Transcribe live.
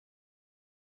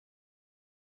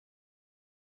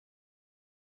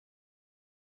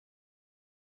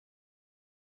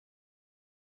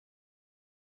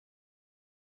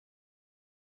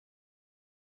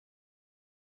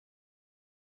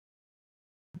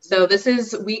So this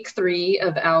is week 3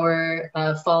 of our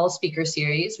fall speaker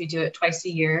series. We do it twice a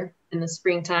year in the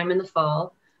springtime and the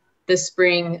fall. This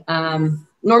spring,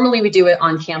 normally we do it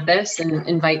on campus and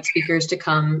invite speakers to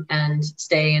come and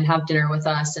stay and have dinner with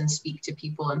us and speak to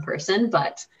people in person.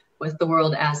 But with the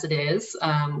world as it is,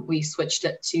 we switched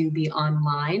it to be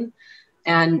online.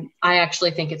 And I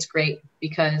actually think it's great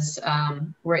because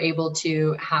we're able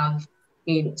to have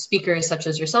speakers such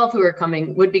as yourself who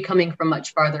would be coming from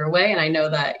much farther away. And I know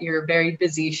that you're very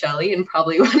busy, Shelley, and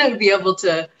probably want to be able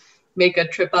to make a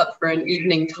trip up for an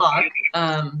evening talk.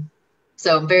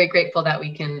 So I'm very grateful that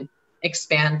we can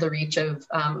expand the reach of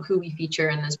who we feature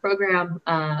in this program,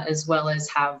 as well as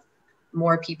have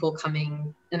more people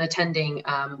coming and attending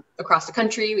across the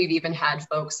country. We've even had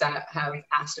folks that have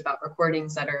asked about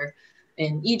recordings that are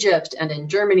in Egypt and in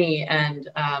Germany, and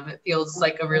it feels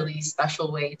like a really special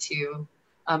way to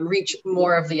reach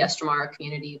more of the Yestermorrow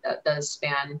community that does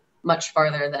span much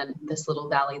farther than this little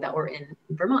valley that we're in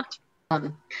Vermont.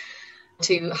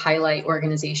 To highlight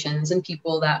organizations and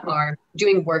people that are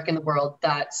doing work in the world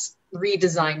that's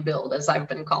redesign build, as I've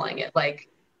been calling it. Like,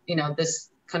 this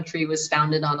country was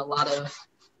founded on a lot of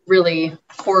really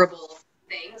horrible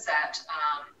things that,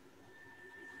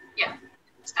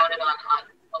 it's founded on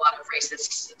a lot of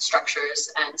racist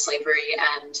structures and slavery,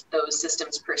 and those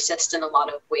systems persist in a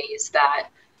lot of ways that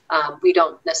we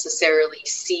don't necessarily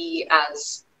see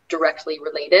as directly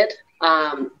related,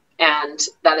 and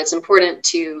that it's important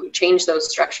to change those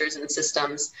structures and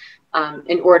systems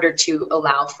in order to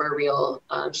allow for real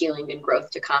healing and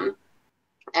growth to come.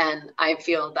 And I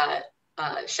feel that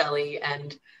Shelley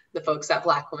and the folks at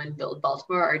Black Women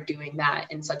Build-Baltimore are doing that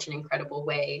in such an incredible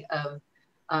way of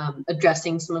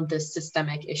addressing some of the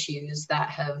systemic issues that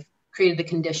have created the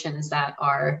conditions that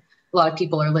a lot of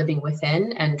people are living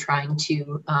within, and trying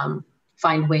to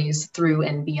find ways through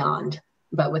and beyond.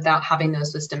 But without having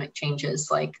those systemic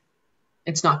changes,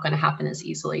 it's not going to happen as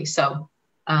easily. So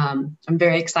I'm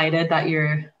very excited that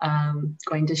you're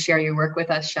going to share your work with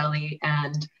us, Shelley,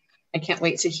 and I can't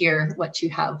wait to hear what you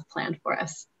have planned for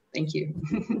us. Thank you.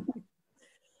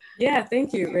 Yeah,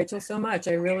 thank you, Rachel, so much.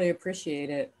 I really appreciate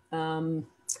it.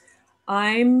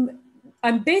 I'm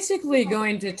basically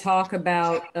going to talk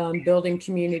about building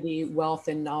community, wealth,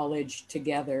 and knowledge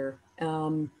together.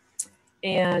 And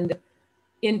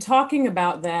in talking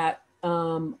about that,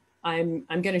 I'm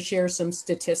going to share some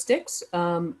statistics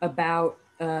about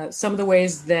some of the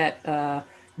ways that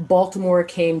Baltimore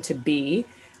came to be.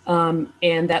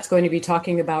 And that's going to be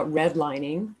talking about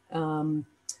redlining,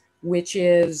 which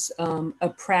is a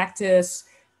practice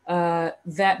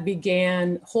that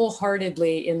began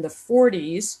wholeheartedly in the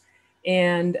 40s.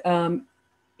 And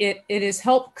it has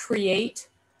helped create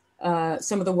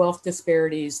some of the wealth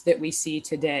disparities that we see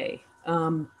today.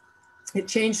 It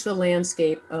changed the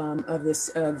landscape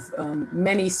of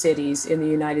many cities in the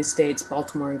United States,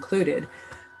 Baltimore included.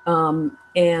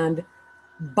 And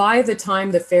by the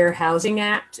time the Fair Housing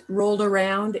Act rolled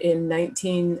around in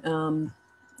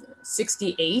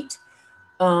 1968,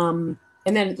 and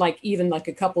then even a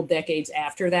couple decades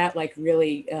after that,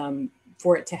 really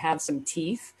for it to have some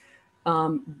teeth,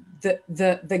 the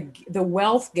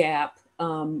wealth gap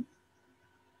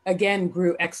again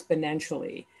grew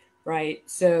exponentially, right?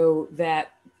 So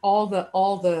that all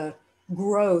the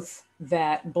growth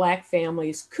that Black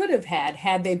families could have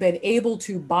had they been able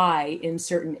to buy in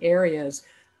certain areas,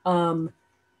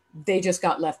 they just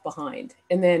got left behind.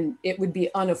 And then it would be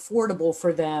unaffordable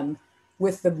for them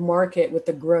with the market, with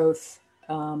the growth,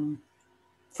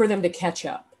 for them to catch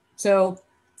up. So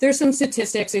there's some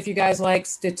statistics. If you guys like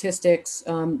statistics,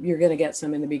 you're going to get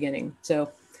some in the beginning.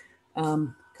 So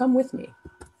come with me.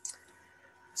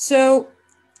 So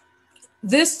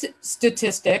this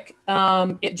statistic,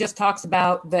 it just talks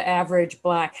about the average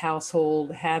Black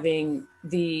household having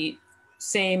the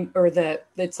same,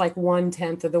 it's like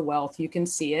 1/10 of the wealth. You can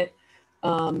see it,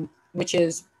 which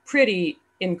is pretty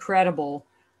incredible,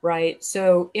 right?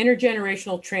 So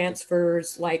intergenerational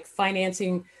transfers like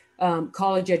financing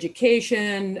college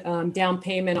education, down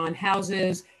payment on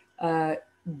houses,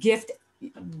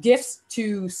 gifts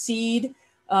to seed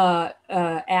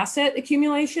asset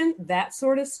accumulation, that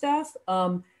sort of stuff,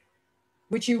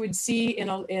 which you would see in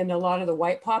a lot of the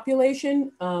white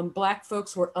population. Black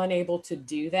folks were unable to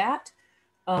do that.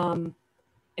 And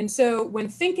so when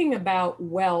thinking about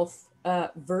wealth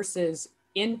versus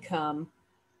income,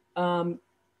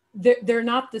 they're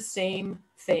not the same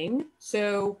thing.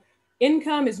 So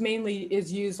income is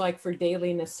used for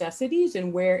daily necessities,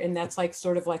 and that's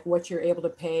sort of what you're able to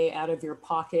pay out of your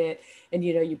pocket, and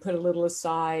you put a little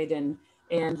aside and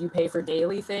you pay for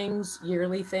daily things,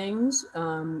 yearly things,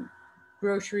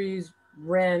 groceries,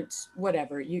 rent,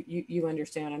 whatever, you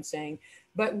understand what I'm saying.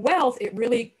 But wealth,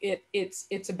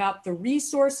 it's about the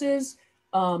resources,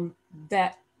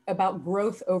 that about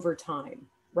growth over time,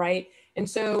 right? And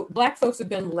so Black folks have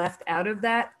been left out of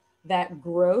that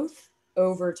growth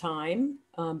over time,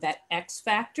 that X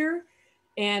factor.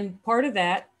 And part of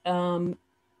that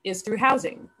is through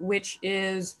housing, which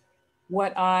is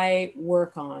what I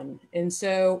work on. And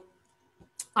so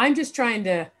I'm just trying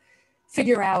to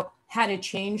figure out how to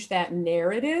change that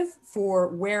narrative for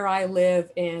where I live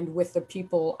and with the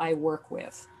people I work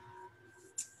with.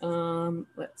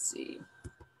 Let's see.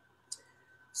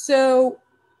 So,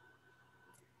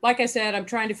 like I said, I'm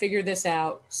trying to figure this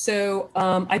out. So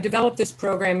I developed this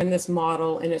program and this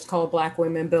model, and it's called Black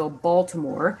Women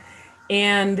Build-Baltimore.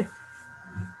 And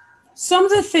some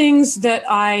of the things that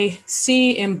I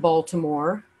see in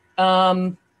Baltimore,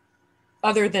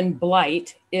 other than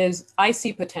blight, is I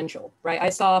see potential, right? I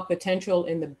saw potential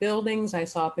in the buildings, I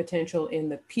saw potential in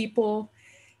the people,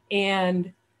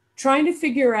 and trying to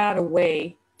figure out a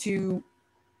way to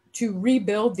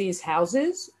rebuild these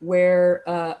houses where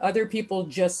other people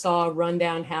just saw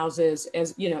rundown houses.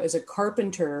 As you know, as a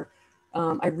carpenter,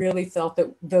 I really felt that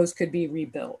those could be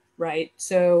rebuilt, right?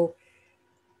 So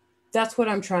that's what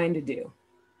I'm trying to do.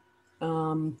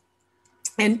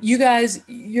 And you guys,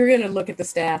 you're going to look at the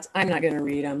stats. I'm not going to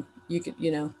read them. You could,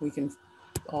 we can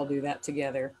all do that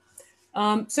together.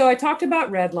 So I talked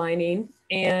about redlining,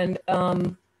 and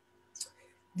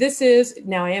this is,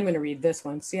 now I am going to read this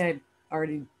one. See, I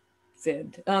already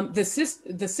fibbed.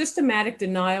 The systematic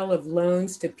denial of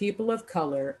loans to people of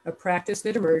color, a practice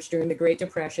that emerged during the Great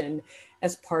Depression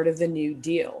as part of the New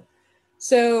Deal.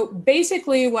 So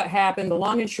basically what happened, the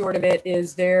long and short of it,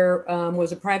 is there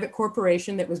was a private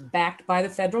corporation that was backed by the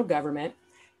federal government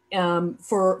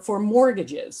for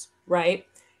mortgages, right?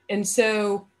 And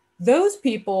so those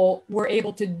people were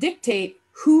able to dictate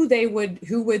who they would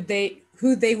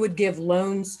give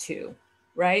loans to,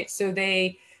 right? So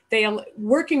they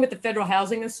working with the Federal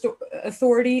Housing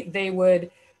Authority, they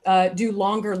would do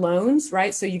longer loans,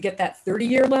 right? So you get that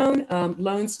 30-year loan,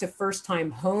 loans to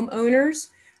first-time homeowners,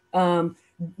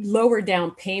 lower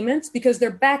down payments because they're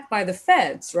backed by the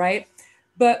feds, right?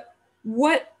 But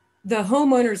what the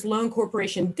Homeowners Loan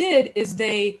Corporation did is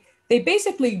they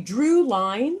basically drew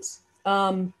lines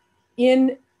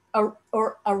in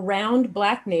or around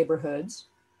Black neighborhoods,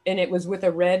 and it was with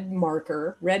a red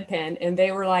marker, red pen, and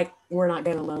they were like, we're not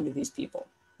going to loan to these people,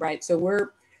 right? So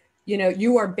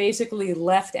you are basically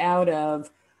left out of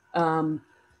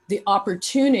the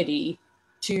opportunity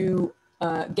to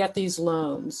get these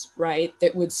loans, right,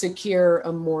 that would secure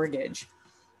a mortgage.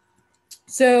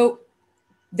 So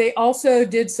they also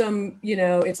did some,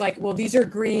 it's like, well, these are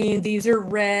green, these are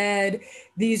red,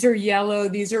 these are yellow,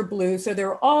 these are blue. So there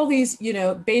were all these,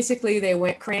 basically they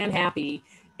went crayon happy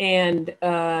and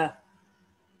I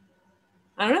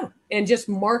don't know, and just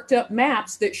marked up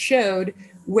maps that showed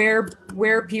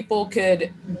where people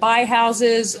could buy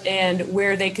houses and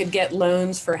where they could get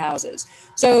loans for houses.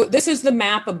 So this is the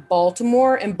map of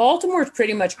Baltimore, and Baltimore is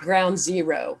pretty much ground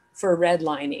zero for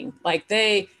redlining. Like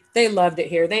they loved it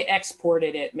here. They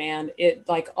exported it, man, it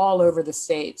like all over the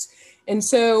states. And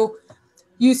so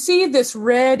you see this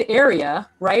red area,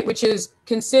 right, which is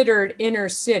considered inner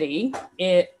city.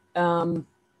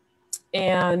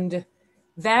 And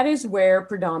that is where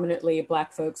predominantly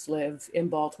Black folks live in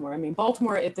Baltimore. I mean,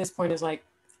 Baltimore at this point,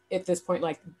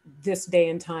 like this day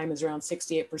and time, is around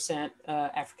 68%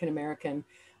 African-American.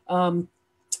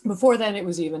 Before then, it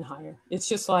was even higher. It's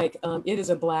just like, it is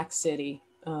a Black city,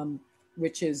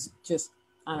 which is just,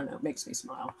 I don't know, makes me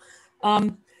smile.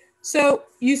 So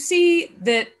you see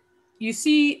that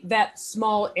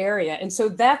small area. And so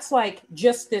that's like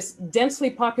just this densely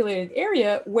populated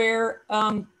area where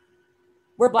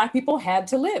Black people had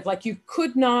to live. Like you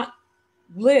could not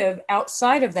live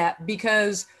outside of that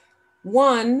because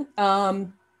one,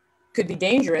 could be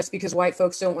dangerous because white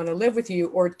folks don't want to live with you,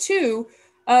 or two,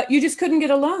 you just couldn't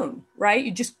get a loan, right?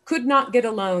 You just could not get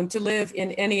a loan to live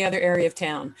in any other area of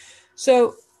town.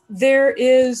 So there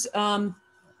is, I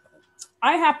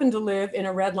happen to live in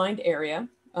a redlined area.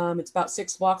 It's about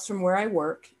 6 blocks from where I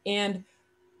work, and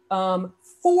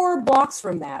 4 blocks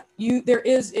from that,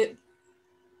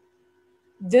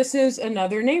 this is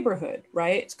another neighborhood,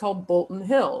 right? It's called Bolton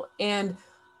Hill. And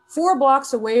 4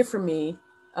 blocks away from me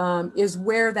is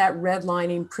where that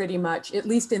redlining pretty much, at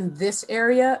least in this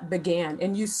area, began.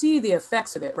 And you see the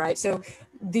effects of it, right? So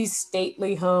these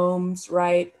stately homes,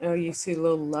 right? Oh, you see a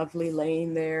little lovely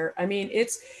lane there. I mean,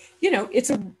 it's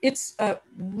a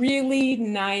really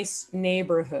nice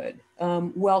neighborhood,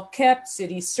 well kept,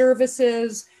 city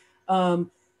services,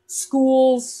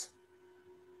 schools,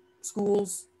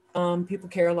 schools. People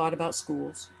care a lot about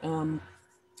schools.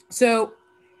 So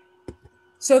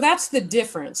that's the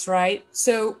difference, right?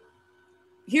 So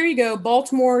here you go.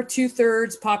 Baltimore,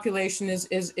 2/3 population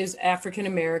is African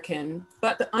American,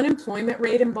 but the unemployment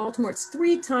rate in Baltimore, it's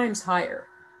 3 times higher,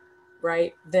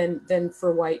 right, than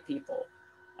for white people.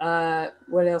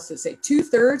 What else does it say?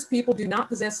 2/3 people do not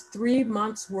possess 3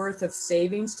 months worth of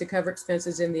savings to cover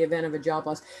expenses in the event of a job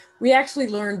loss. We actually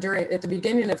learned at the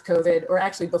beginning of COVID, or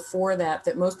actually before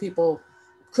that most people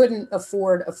couldn't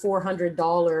afford a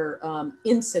 $400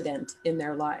 incident in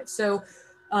their lives. So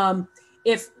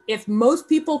if most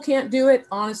people can't do it,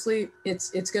 honestly,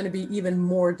 it's going to be even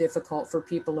more difficult for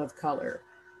people of color.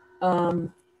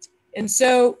 And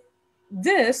so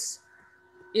this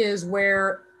is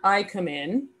where I come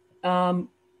in.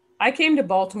 I came to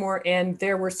Baltimore and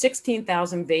there were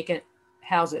 16,000 vacant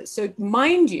houses. So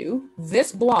mind you,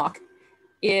 this block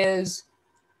is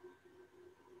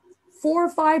 4 or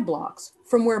 5 blocks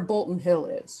from where Bolton Hill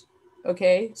is.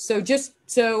 Okay, so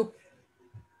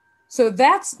so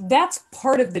that's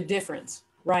part of the difference,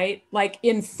 right? Like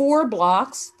in 4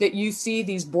 blocks that you see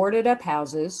these boarded up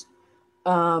houses,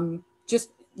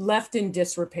 just left in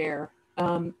disrepair.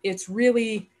 It's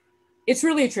really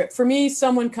a trip. For me,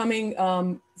 someone coming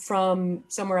from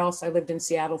somewhere else, I lived in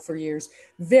Seattle for years,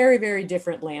 very, very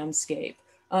different landscape.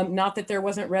 Not that there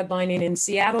wasn't redlining in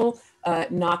Seattle,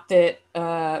 not that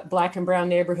Black and brown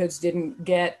neighborhoods didn't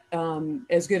get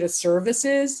as good as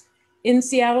services in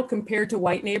Seattle compared to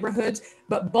white neighborhoods,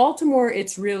 but Baltimore,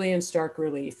 it's really in stark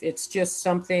relief. It's just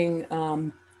something,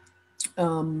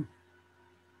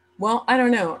 well, I don't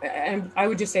know. I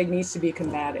would just say it needs to be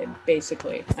combated,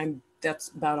 basically. That's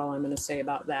about all I'm going to say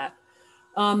about that.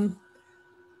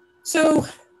 So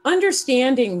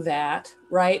understanding that,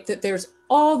 right, that there's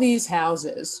all these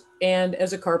houses, and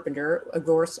as a carpenter, of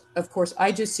course,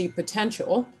 I just see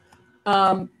potential.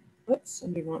 Oops,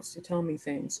 somebody wants to tell me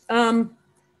things.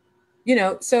 You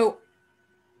know, so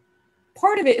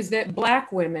part of it is that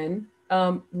Black women,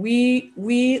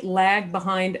 we lag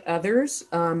behind others,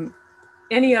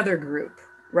 any other group,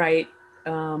 right?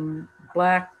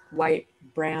 Black, white,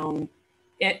 brown,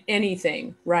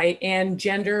 anything, right? And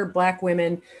gender, Black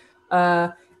women,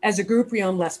 as a group, we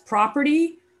own less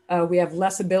property. We have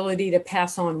less ability to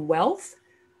pass on wealth.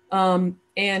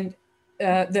 And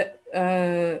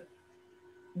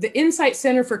the Insight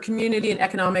Center for Community and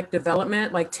Economic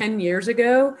Development, like 10 years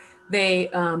ago, they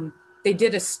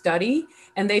did a study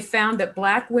and they found that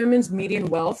Black women's median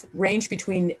wealth ranged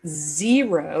between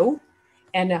 $0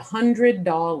 and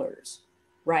 $100,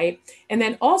 right? And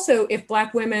then also if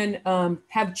Black women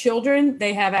have children,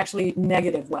 they have actually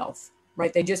negative wealth,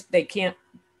 right? They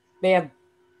have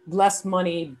less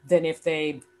money than if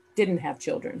they didn't have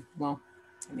children. Well,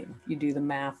 I mean, you do the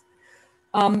math.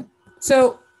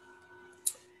 So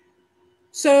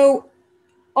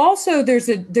also there's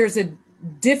a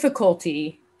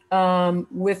difficulty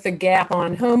with the gap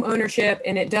on home ownership,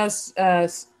 and it does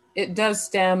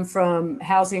stem from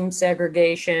housing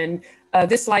segregation.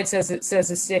 This slide says the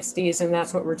 60s, and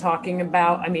that's what we're talking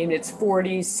about. I mean, it's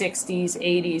 40s, 60s,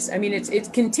 80s. I mean,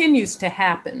 it continues to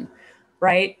happen,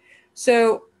 right?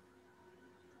 So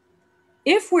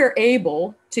if we're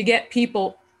able to get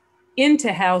people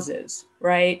into houses,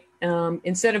 right,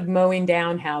 instead of mowing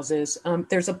down houses,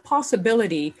 there's a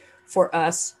possibility for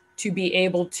us to be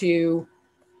able to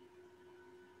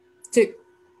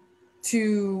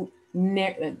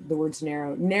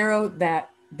narrow that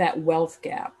wealth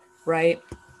gap, right?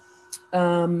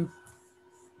 Let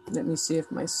me see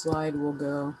if my slide will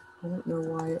go. I don't know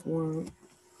why it won't.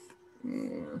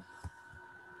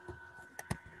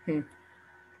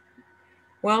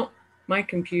 Well, my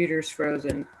computer's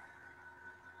frozen.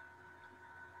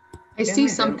 I see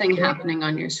something happening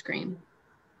on your screen.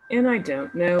 And I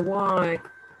don't know why.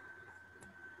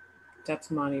 That's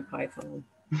Monty Python.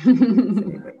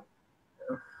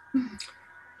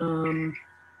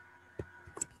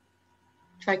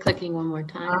 Try clicking one more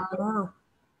time. I don't know.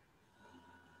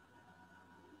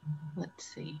 Let's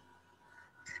see.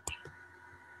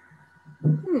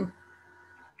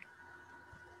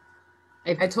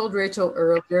 I told Rachel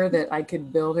earlier that I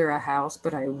could build her a house,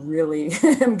 but I really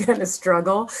am going to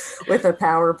struggle with a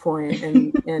PowerPoint,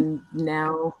 and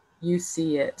now you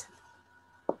see it.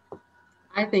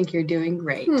 I think you're doing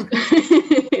great.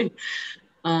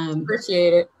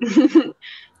 Appreciate it.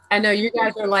 I know you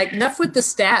guys are like, enough with the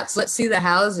stats. Let's see the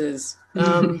houses.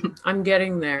 I'm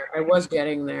getting there. I was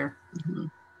getting there.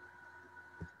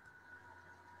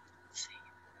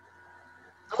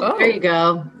 Oh, there you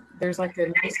go. There's like a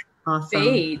nice awesome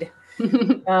fade.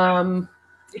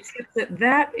 Except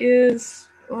that is,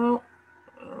 well,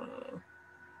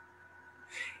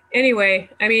 Anyway,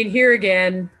 I mean, here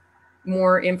again,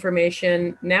 more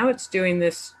information. Now it's doing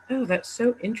this. Oh, that's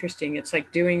so interesting. It's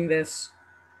like doing this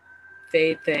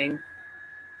fade thing.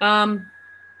 Um,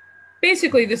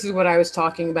 Basically, this is what I was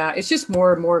talking about. It's just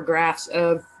more and more graphs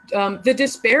of the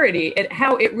disparity and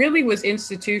how it really was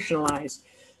institutionalized.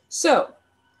 So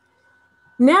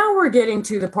now we're getting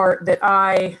to the part that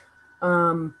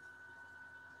um,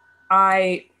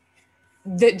 I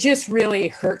that just really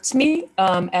hurts me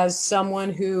as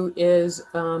someone who is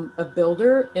a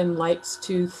builder and likes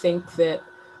to think that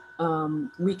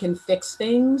we can fix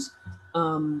things.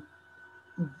 Um,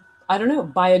 I don't know,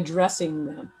 by addressing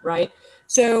them, right?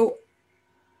 So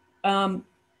um,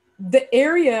 the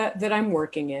area that I'm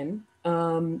working in,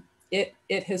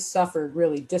 it has suffered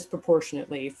really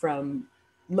disproportionately from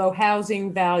low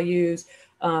housing values,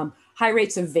 high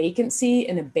rates of vacancy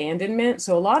and abandonment.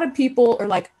 So a lot of people are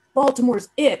like, Baltimore's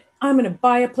it. I'm going to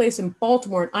buy a place in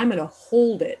Baltimore and I'm going to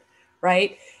hold it,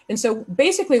 right? And so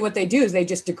basically what they do is they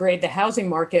just degrade the housing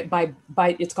market by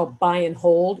it's called buy and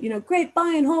hold, great,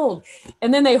 buy and hold.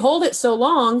 And then they hold it so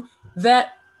long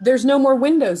that there's no more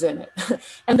windows in it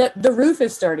and that the roof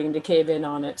is starting to cave in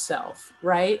on itself,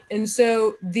 right? And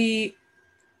so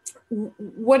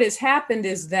what has happened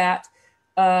is that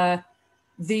the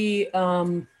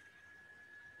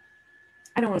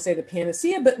I don't want to say the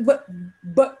panacea, but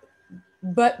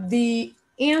the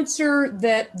answer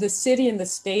that the city and the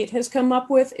state has come up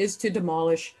with is to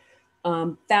demolish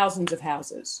thousands of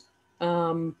houses.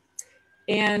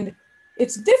 And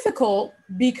it's difficult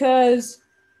because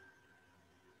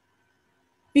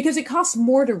it costs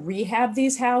more to rehab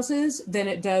these houses than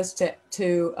it does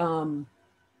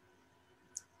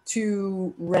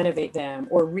to renovate them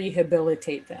or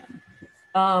rehabilitate them.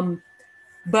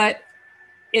 But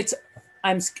it's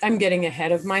I'm getting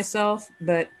ahead of myself.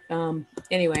 But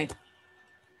anyway,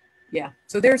 yeah.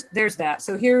 So there's that.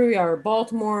 So here we are: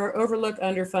 Baltimore, overlooked,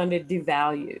 underfunded,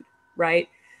 devalued. Right.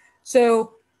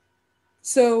 So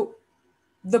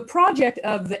the project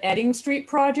of the Edding Street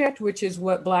project, which is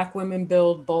what Black Women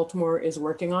Build Baltimore is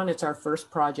working on, it's our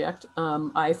first project.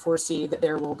 I foresee that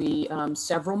there will be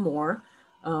several more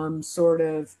sort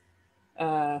of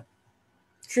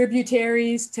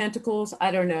tributaries, tentacles, I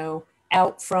don't know,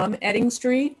 out from Edding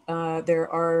Street. There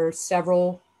are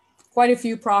quite a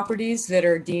few properties that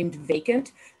are deemed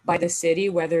vacant by the city,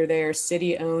 whether they're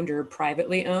city owned or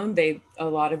privately owned. A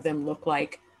lot of them look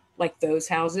like those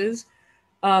houses.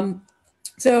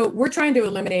 So we're trying to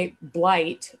eliminate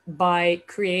blight by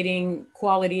creating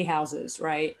quality houses,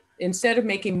 right? Instead of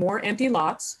making more empty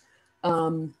lots,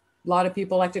 a lot of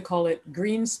people like to call it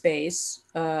green space,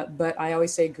 but I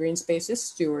always say green space is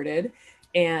stewarded,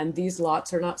 and these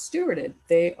lots are not stewarded.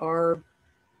 They are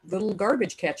little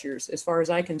garbage catchers, as far as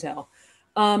I can tell.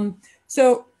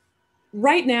 So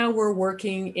right now we're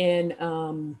working in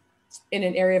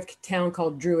an area of town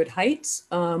called Druid Heights,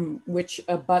 which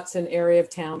abuts an area of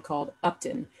town called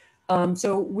Upton.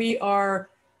 So we are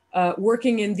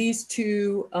working in these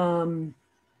two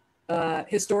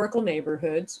historical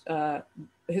neighborhoods,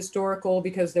 historical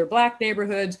because they're Black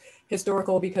neighborhoods,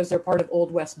 historical because they're part of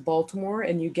Old West Baltimore,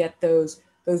 and you get those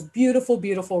beautiful,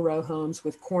 beautiful row homes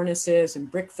with cornices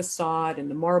and brick facade and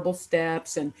the marble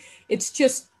steps. And it's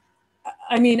just,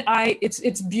 I mean,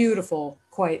 it's beautiful,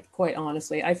 quite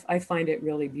honestly. I find it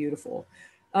really beautiful.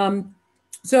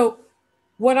 So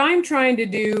what I'm trying to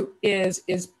do is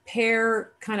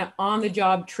pair kind of on the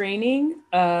job training,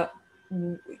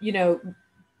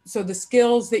 so the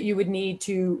skills that you would need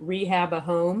to rehab a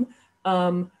home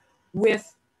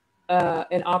with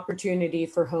an opportunity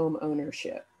for home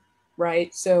ownership,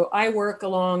 right? So I work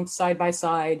along side by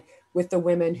side with the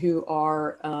women who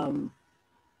are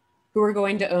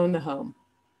going to own the home.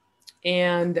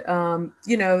 And,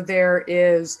 there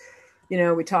is,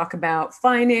 we talk about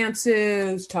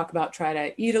finances, talk about try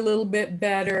to eat a little bit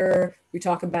better. We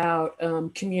talk about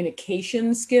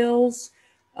communication skills.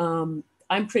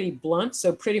 I'm pretty blunt,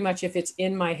 so pretty much if it's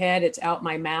in my head, it's out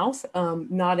my mouth.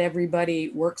 Not everybody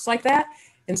works like that.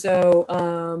 And so,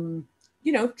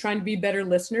 trying to be better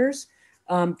listeners,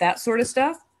 that sort of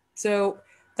stuff. So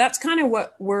that's kind of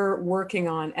what we're working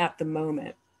on at the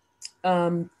moment.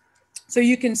 So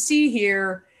you can see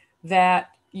here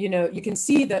that, you can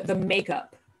see the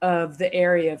makeup of the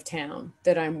area of town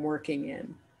that I'm working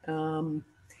in. I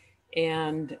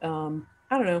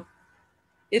don't know,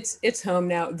 it's home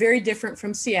now, very different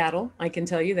from Seattle, I can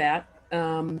tell you that.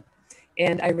 And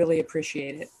I really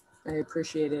appreciate it. I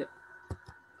appreciate it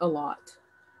a lot.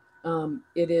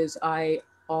 I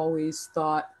always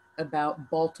thought about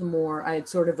Baltimore, I had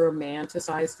sort of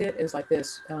romanticized it as like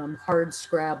this hard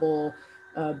scrabble,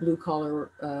 blue collar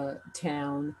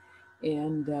town.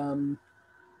 And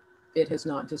it has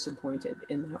not disappointed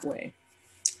in that way.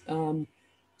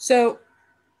 So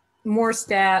more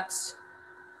stats,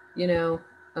 you know,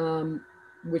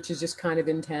 which is just kind of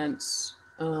intense.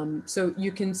 So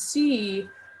you can see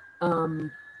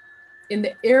in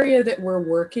the area that we're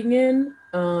working in,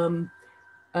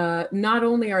 not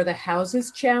only are the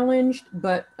houses challenged,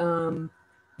 but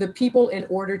the people, in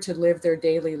order to live their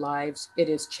daily lives, it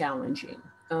is challenging.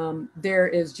 There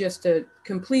is just a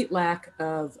complete lack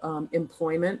of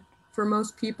employment for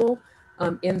most people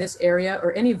in this area,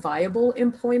 or any viable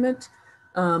employment.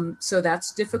 So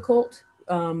that's difficult.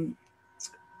 And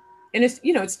it's,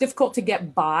 you know, it's difficult to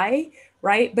get by,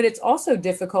 right? But it's also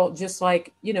difficult, just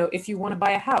like, you know, if you want to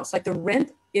buy a house, like the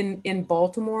rent in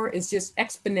Baltimore is just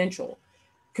exponential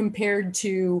compared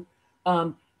to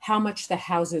how much the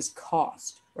houses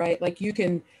cost, right? Like you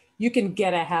can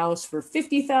get a house for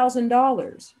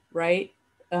 $50,000, right?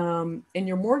 And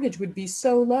your mortgage would be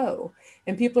so low,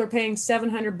 and people are paying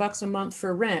 $700 a month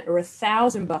for rent, or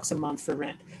 $1,000 a month for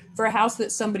rent, for a house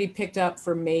that somebody picked up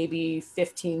for maybe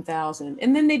 $15,000,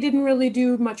 and then they didn't really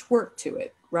do much work to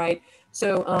it, right?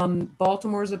 So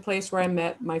Baltimore is a place where I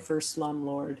met my first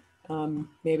slumlord.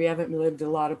 Maybe I haven't lived a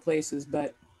lot of places,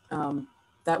 but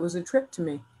that was a trip to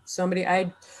me.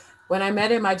 When I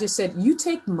met him, I just said, "You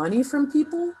take money from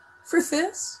people for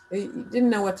this?" He didn't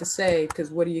know what to say,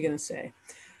 because what are you going to say?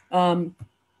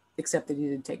 Except that he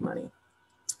did take money.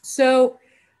 So,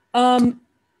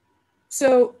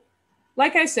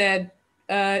 like I said,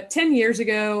 10 years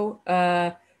ago,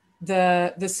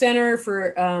 the Center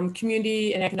for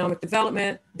Community and Economic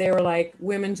Development, they were like,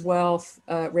 women's wealth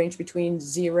ranged between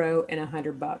 $0 and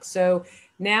 $100. So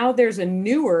now there's a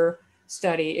newer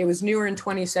study. It was newer in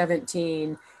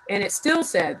 2017, and it still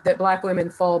said that Black women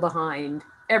fall behind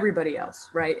everybody else,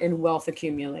 right, in wealth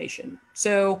accumulation.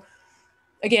 So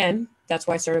again, that's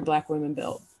why I started Black Women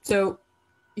Build. So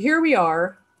here we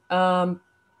are.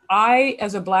 I,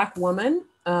 as a Black woman,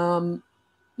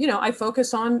 you know, I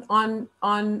focus on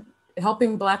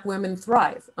helping Black women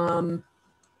thrive.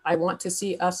 I want to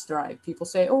see us thrive. People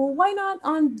say, "Oh, well, why not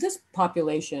on this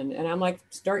population?" And I'm like,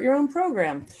 start your own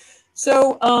program.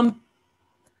 So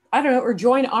I don't know, or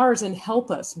join ours and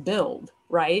help us build,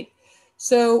 right?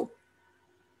 So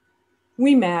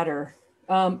we matter.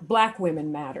 Black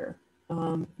women matter.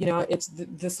 You know, it's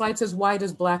the slide says, "Why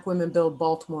does Black Women Build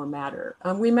Baltimore matter?"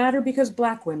 We matter because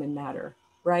Black women matter,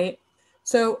 right?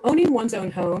 So owning one's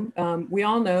own home, we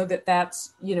all know that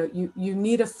that's, you know, you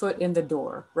need a foot in the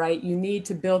door, right? You need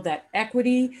to build that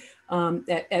equity.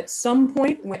 At some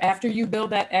point, after you build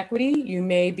that equity, you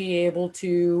may be able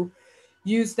to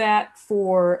use that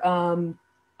for,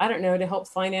 I don't know, to help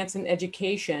finance an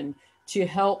education, to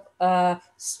help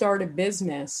start a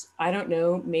business. I don't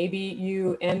know, maybe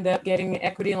you end up getting an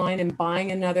equity line and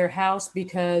buying another house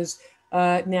because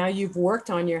now you've worked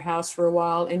on your house for a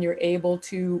while and you're able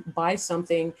to buy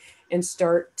something and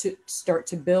start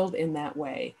to build in that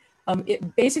way.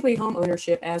 Basically, home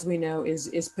ownership, as we know,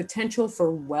 is potential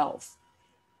for wealth.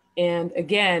 And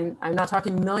again, I'm not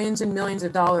talking millions and millions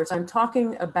of dollars. I'm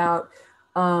talking about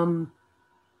a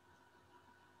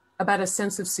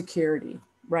sense of security,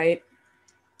 right?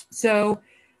 So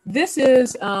this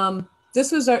was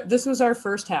our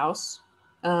first house.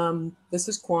 This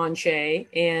is Quan Shea,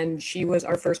 and she was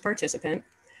our first participant.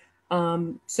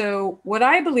 So what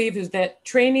I believe is that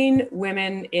training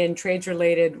women in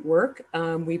trades-related work,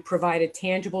 we provide a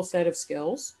tangible set of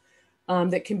skills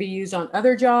that can be used on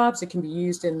other jobs. It can be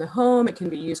used in the home. It can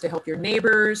be used to help your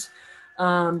neighbors.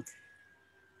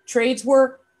 Trades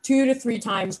work 2 to 3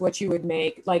 times what you would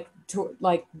make, like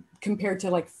compared to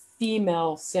like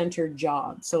female-centered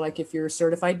jobs. So like if you're a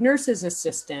certified nurse's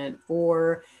assistant,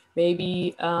 or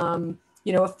maybe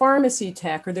you know, a pharmacy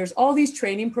tech, or there's all these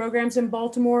training programs in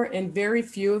Baltimore, and very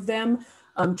few of them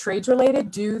trades related.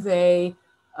 Do they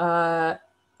try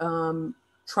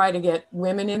to get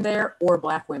women in there, or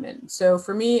Black women? So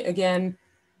for me, again,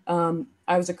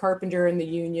 I was a carpenter in the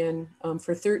union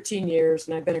for 13 years,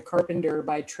 and I've been a carpenter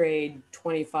by trade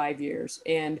 25 years.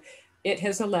 And it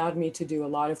has allowed me to do a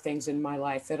lot of things in my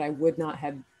life that I would not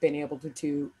have been able to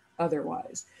do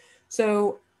otherwise.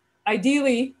 So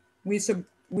ideally,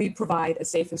 we provide a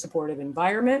safe and supportive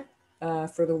environment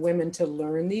for the women to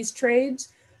learn these trades.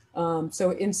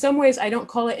 So in some ways, I don't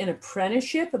call it an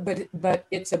apprenticeship, but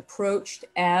it's approached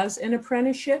as an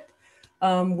apprenticeship.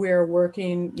 We're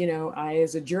working, you know, I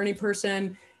as a journey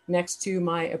person next to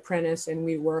my apprentice, and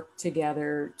we work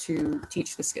together to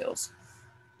teach the skills.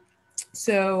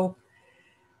 So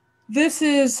this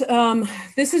is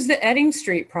the Edding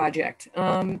Street project,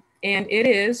 and it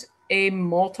is a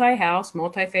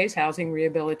multi-phase housing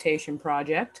rehabilitation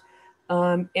project.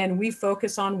 And we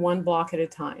focus on one block at a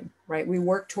time, right? We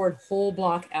work toward whole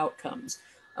block outcomes,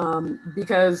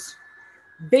 because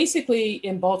basically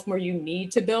in Baltimore, you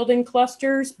need to build in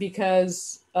clusters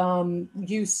because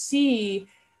you see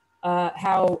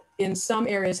how in some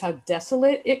areas how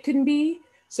desolate it can be.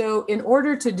 So in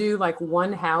order to do like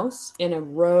one house in a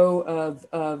row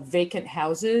of vacant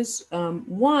houses,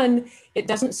 one, it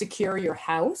doesn't secure your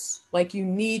house. Like you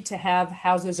need to have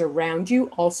houses around you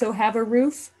also have a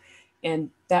roof.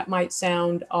 And that might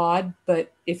sound odd,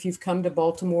 but if you've come to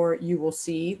Baltimore, you will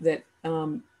see that,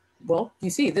 well, you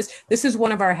see this is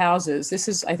one of our houses. This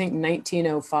is, I think,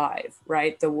 1905,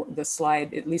 right? The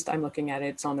slide, at least I'm looking at it,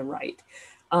 it's on the right.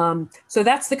 So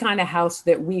that's the kind of house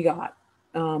that we got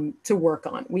to work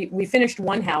on. We finished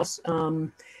one house,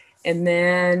 and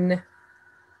then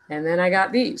I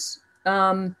got these.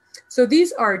 So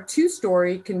these are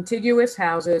 2-story contiguous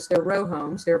houses. They're row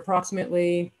homes. They're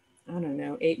approximately, I don't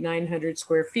know, 800-900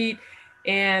 square feet,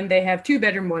 and they have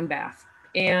 2-bedroom, 1 bath.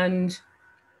 And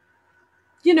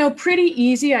you know, pretty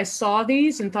easy. I saw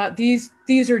these and thought these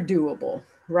are doable,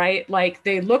 right? Like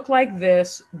they look like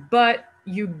this, but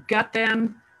you gut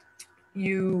them,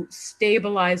 you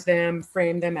stabilize them,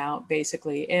 frame them out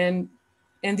basically. And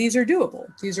these are doable.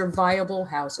 These are viable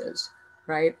houses,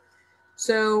 right?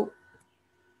 So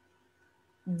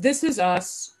this is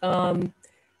us.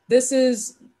 This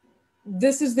is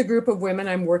the group of women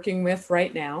I'm working with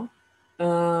right now.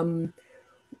 Come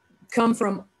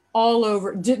from all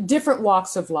over, different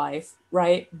walks of life,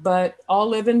 right? But all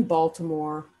live in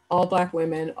Baltimore, all Black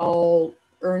women, all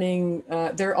earning,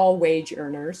 they're all wage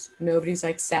earners. Nobody's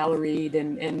like salaried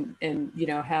and you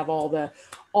know, have all the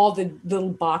little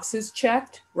boxes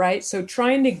checked, right? So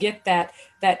trying to get that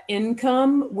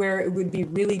income where it would be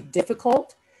really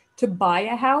difficult to buy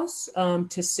a house,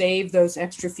 to save those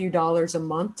extra few dollars a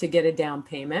month to get a down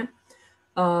payment.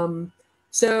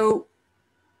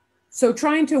 So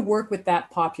trying to work with that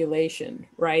population,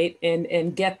 right,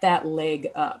 and get that leg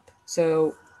up.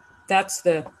 So that's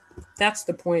the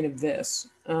point of this.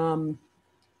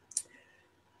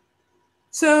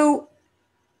 So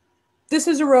this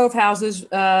is a row of houses,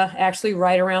 actually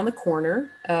right around the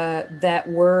corner, that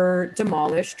were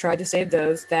demolished. Tried to save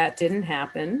those. That didn't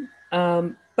happen.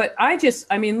 But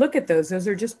I mean, look at those. Those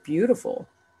are just beautiful.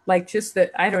 Like just the,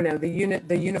 I don't know,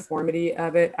 the uniformity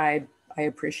of it. I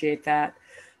appreciate that.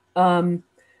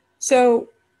 So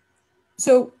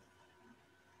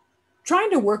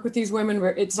trying to work with these women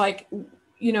where it's like,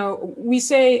 you know, we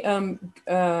say,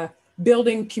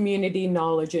 building community,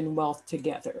 knowledge, and wealth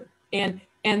together. And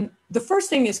the first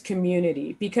thing is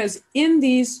community, because in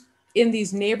these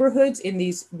neighborhoods, in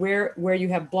these where you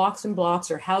have blocks and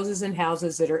blocks or houses and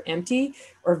houses that are empty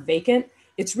or vacant,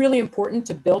 it's really important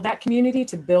to build that community,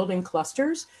 to build in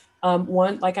clusters.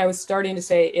 One, like I was starting to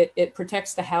say, it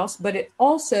protects the house, but it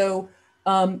also,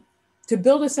 to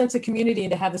build a sense of community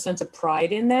and to have a sense of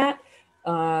pride in that,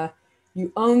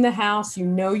 you own the house, you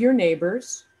know your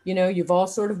neighbors, you know, you've all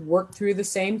sort of worked through the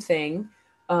same thing.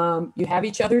 You have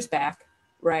each other's back,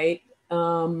 right?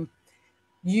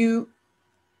 You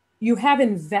have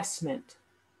investment,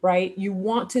 right? You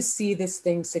want to see this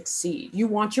thing succeed. You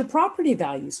want your property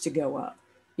values to go up.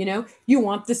 You know, you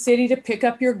want the city to pick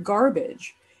up your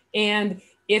garbage. And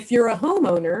if you're a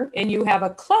homeowner and you have a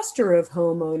cluster of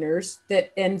homeowners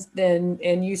that,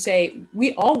 and you say,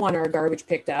 we all want our garbage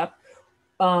picked up,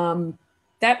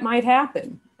 that might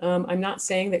happen. I'm not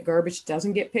saying that garbage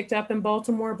doesn't get picked up in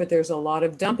Baltimore, but there's a lot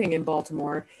of dumping in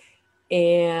Baltimore.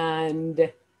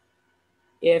 And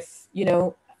if, you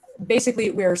know, basically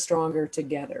we're stronger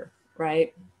together,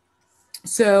 right?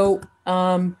 So,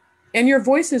 and your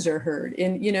voices are heard.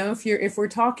 And, you know, if we're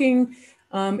talking,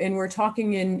 and we're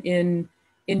talking in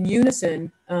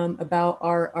unison about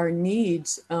our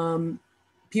needs,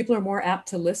 people are more apt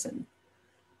to listen.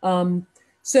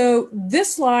 So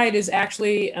this slide is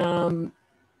actually,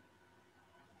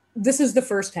 this is the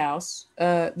first house.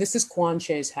 This is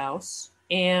Quanche's house.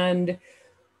 And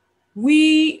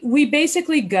we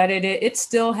basically gutted it. It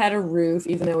still had a roof,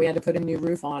 even though we had to put a new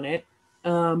roof on it.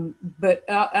 But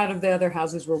out of the other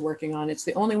houses we're working on, it's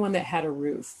the only one that had a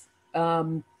roof.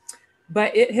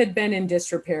 But it had been in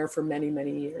disrepair for many,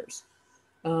 many years.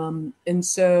 And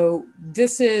so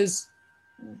this is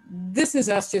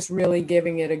us just really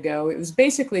giving it a go. It was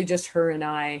basically just her and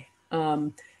I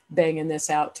banging this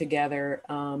out together.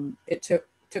 It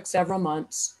took several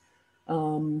months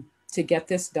to get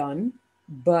this done,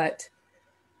 but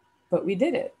we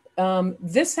did it.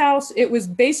 This house, it was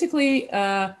basically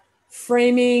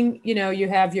framing, you know, you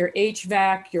have your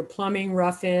HVAC, your plumbing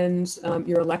rough-ins,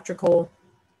 your electrical,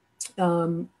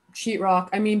 sheetrock.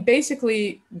 I mean,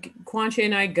 basically, Quanche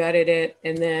and I gutted it,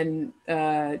 and then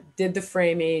did the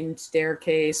framing,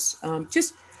 staircase,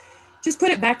 just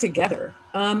put it back together.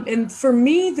 And for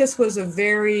me, this was a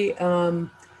very,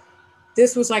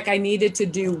 this was like I needed to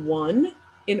do one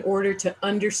in order to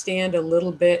understand a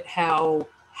little bit how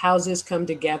houses come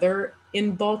together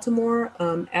in Baltimore.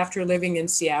 After living in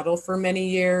Seattle for many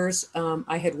years,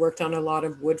 I had worked on a lot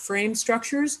of wood frame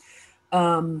structures.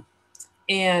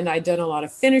 And I'd done a lot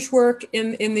of finish work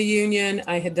in the union.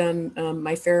 I had done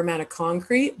my fair amount of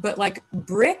concrete, but like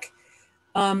brick,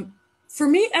 for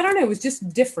me, I don't know, it was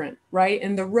just different, right?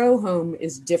 And the row home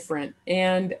is different.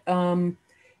 And,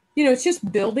 you know, it's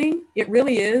just building, it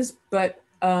really is. But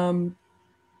I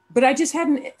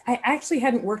actually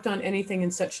hadn't worked on anything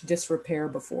in such disrepair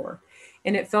before.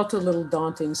 And it felt a little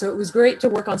daunting. So it was great to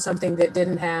work on something that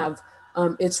didn't have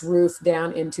its roof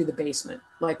down into the basement,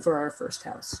 like for our first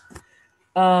house.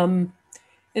 And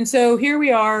so here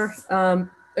we are,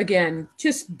 again,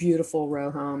 just beautiful row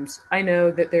homes. I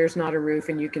know that there's not a roof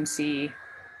and you can see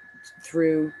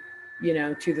through, you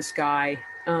know, to the sky.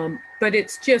 But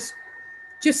it's just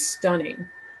stunning.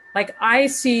 Like I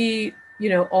see, you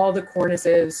know, all the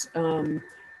cornices,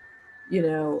 you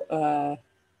know,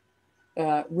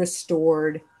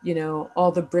 restored, you know,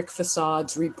 all the brick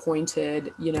facades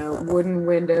repointed, you know, wooden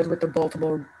windows with the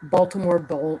Baltimore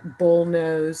bull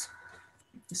nose.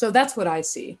 So that's what I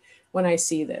see when I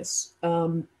see this.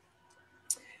 And,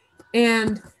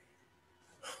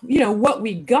 you know, what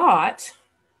we got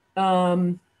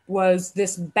was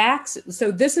this back.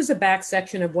 So this is a back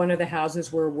section of one of the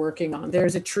houses we're working on.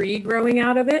 There's a tree growing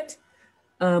out of it,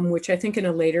 which I think in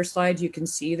a later slide you can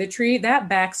see the tree. That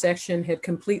back section had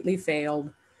completely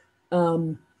failed.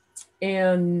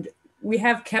 And we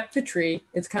have kept the tree.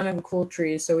 It's kind of a cool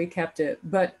tree, so we kept it.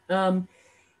 But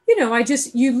you know,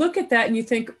 you look at that and you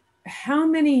think, how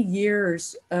many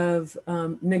years of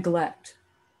neglect,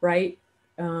 right,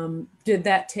 did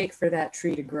that take for that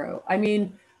tree to grow? I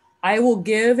mean, I will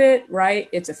give it, right,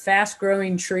 it's a fast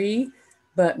growing tree,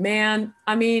 but man,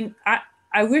 I mean,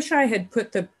 I wish I had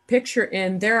put the picture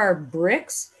in. There are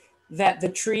bricks that the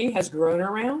tree has grown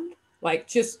around, like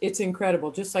just, it's incredible,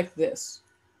 just like this,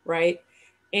 right?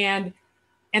 And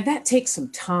that takes some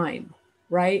time,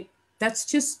 right? That's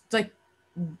just like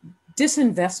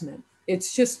disinvestment.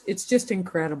 It's just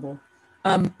incredible.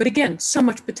 But again, so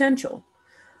much potential.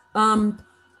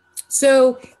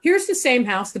 So here's the same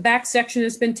house. The back section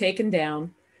has been taken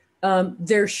down.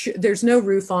 There's no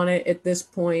roof on it at this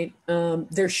point.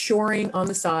 There's shoring on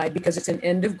the side because it's an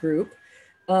end of group.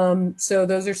 So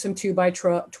those are some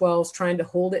 2x12s trying to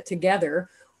hold it together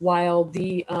while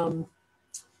the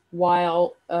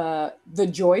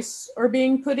joists are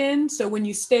being put in. So when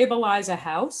you stabilize a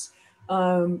house,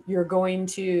 you're going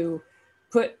to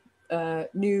put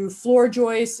new floor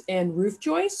joists and roof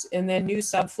joists and then new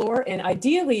subfloor. And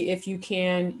ideally, if you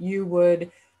can, you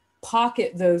would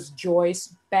pocket those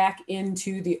joists back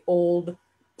into the old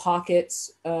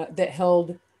pockets that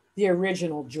held the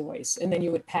original joists. And then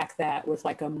you would pack that with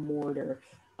like a mortar.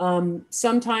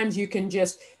 Sometimes you can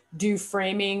just do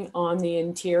framing on the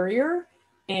interior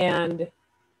and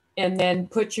then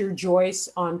put your joists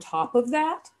on top of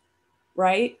that,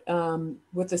 right?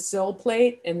 With a sill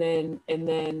plate, and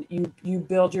then you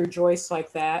build your joists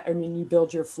like that. I mean, you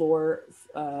build your floor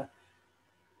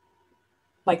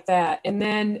like that, and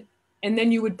then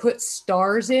you would put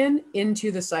stars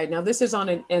into the side. Now this is on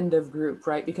an end of group,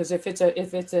 right? Because if it's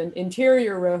an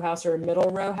interior row house or a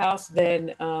middle row house,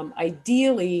 then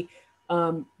ideally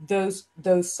those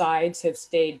sides have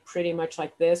stayed pretty much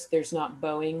like this. There's not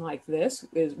bowing like this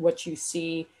is what you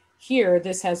see here.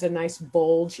 This has a nice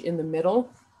bulge in the middle.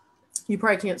 You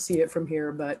probably can't see it from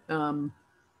here, but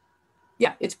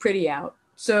yeah, it's pretty out.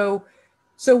 So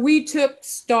we took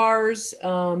stars.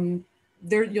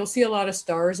 There you'll see a lot of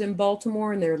stars in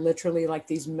Baltimore, and they're literally like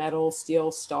these metal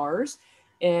steel stars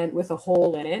and with a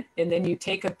hole in it. And then you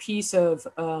take a piece of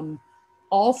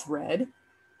all thread,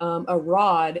 a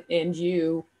rod, and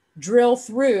you drill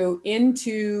through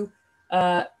into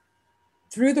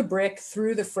through the brick,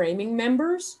 through the framing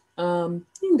members. You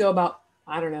can go about,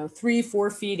 I don't know,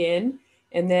 3-4 feet in,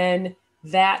 and then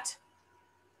that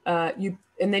you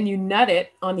nut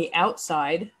it on the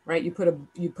outside, right? You put a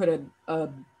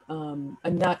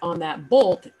nut on that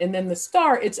bolt, and then the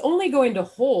star, it's only going to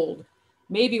hold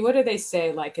maybe, what do they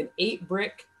say, like an 8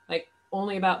 brick, like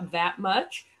only about that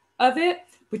much of it,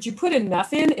 but you put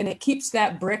enough in and it keeps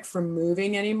that brick from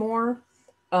moving anymore.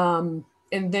 And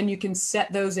then you can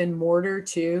set those in mortar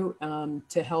too,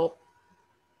 to help,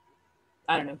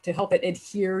 I don't know, to help it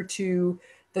adhere to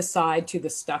the side, to the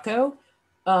stucco.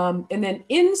 And then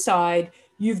inside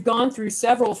you've gone through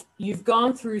several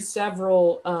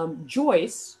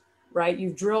joists, right?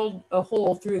 You've drilled a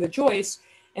hole through the joist,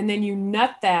 and then you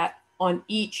nut that on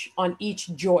each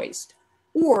joist.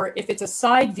 Or if it's a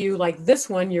side view like this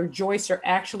one, your joists are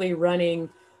actually running,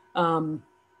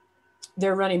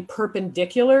 they're running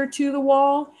perpendicular to the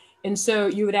wall. And so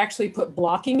you would actually put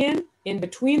blocking in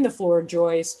between the floor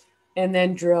joists and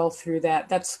then drill through that.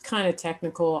 That's kind of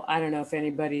technical. I don't know if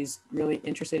anybody's really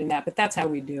interested in that, but that's how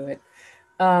we do it.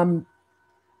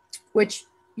 Which,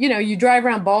 you know, you drive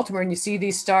around Baltimore and you see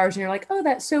these stars and you're like, oh,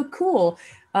 that's so cool.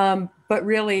 But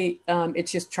really,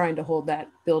 it's just trying to hold that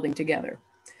building together.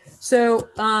 So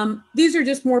these are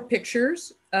just more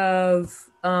pictures of,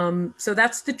 so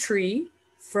that's the tree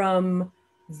from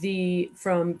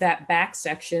that back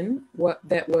section,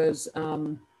 that was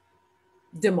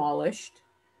demolished.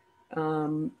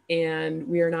 And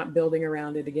we are not building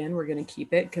around it again. We're going to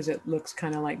keep it because it looks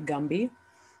kind of like Gumby.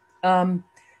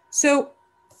 So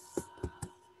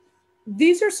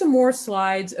these are some more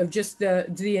slides of just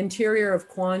the interior of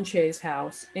Quan Che's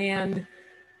house. And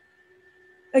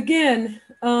again,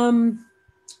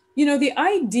 you know, the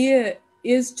idea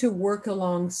is to work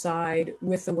alongside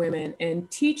with the women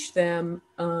and teach them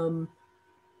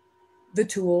the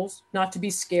tools, not to be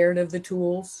scared of the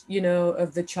tools, you know,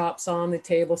 of the chop saw and the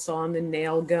table saw and the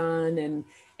nail gun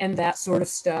and that sort of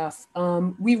stuff.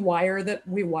 We wire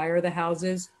the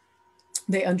houses.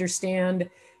 They understand,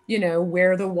 you know,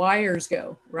 where the wires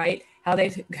go, right? How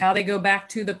they go back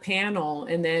to the panel,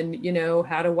 and then, you know,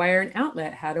 how to wire an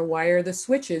outlet, how to wire the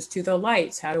switches to the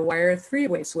lights, how to wire a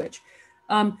three-way switch.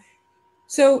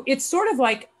 So it's sort of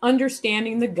like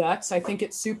understanding the guts. I think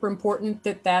it's super important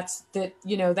that,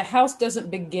 you know, the house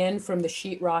doesn't begin from the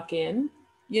sheetrock in,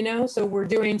 you know, so we're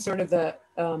doing sort of the,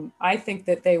 I think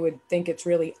that they would think it's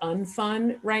really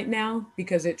unfun right now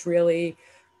because it's really,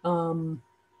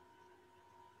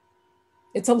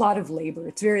 it's a lot of labor.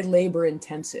 It's very labor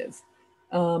intensive.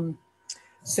 But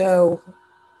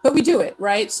we do it,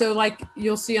 right? So like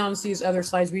you'll see on these other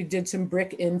slides, we did some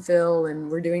brick infill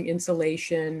and we're doing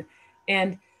insulation.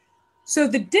 And so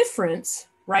the difference,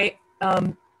 right?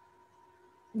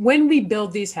 When we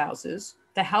build these houses,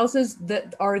 the houses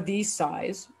that are these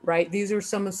size, right? These are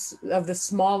some of the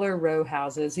smaller row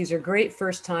houses. These are great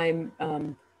first time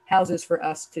houses for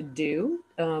us to do,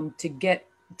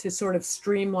 to sort of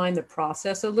streamline the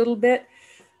process a little bit.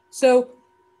 So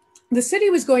the city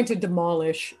was going to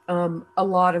demolish a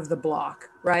lot of the block,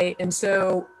 right? And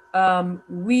so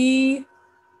we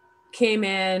came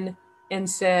in and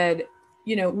said,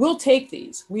 you know, we'll take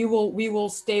these. We will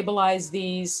stabilize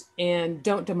these and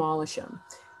don't demolish them.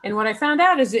 And what I found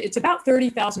out is it's about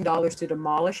 $30,000 to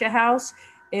demolish a house.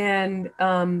 And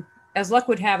as luck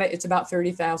would have it, it's about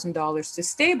 $30,000 to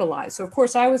stabilize. So of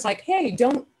course I was like, hey,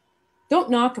 don't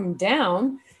knock them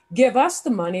down. Give us the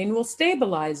money and we'll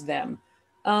stabilize them.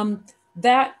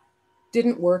 That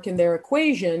didn't work in their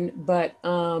equation, but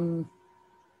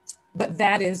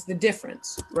that is the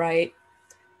difference, right?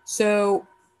 So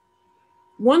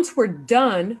once we're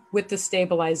done with the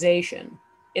stabilization,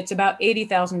 it's about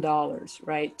 $80,000,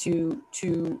 right, to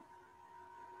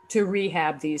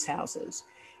rehab these houses.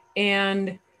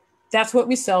 And that's what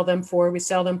we sell them for. We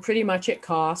sell them pretty much at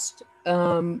cost.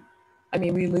 I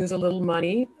mean, we lose a little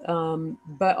money,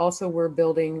 but also we're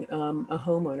building a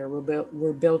homeowner.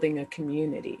 We're building a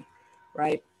community,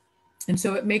 right? And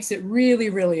so it makes it really,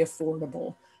 really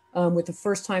affordable with the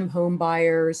first-time home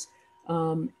buyers,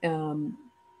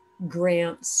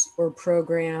 grants or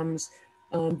programs.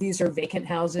 These are vacant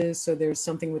houses, so there's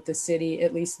something with the city.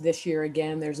 At least this year,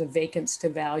 again, there's a vacants to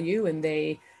value, and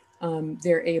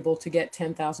they're able to get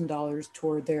 $10,000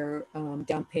 toward their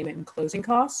down payment and closing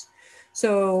costs.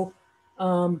 So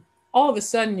all of a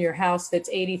sudden, your house that's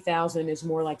 $80,000 is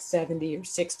more like $70,000 or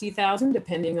 $60,000,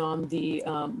 depending on the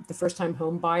first-time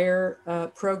home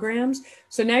buyer programs.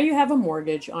 So now you have a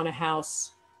mortgage on a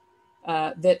house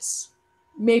that's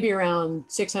maybe around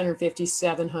 $650,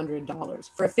 $700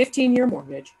 for a 15-year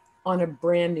mortgage on a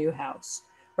brand new house,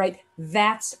 right?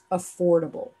 That's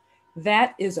affordable.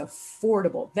 That is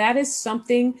affordable. That is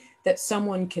something that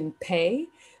someone can pay,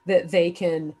 that they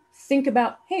can think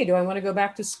about, hey, do I want to go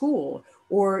back to school?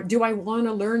 Or do I want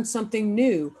to learn something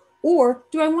new? Or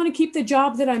do I want to keep the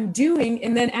job that I'm doing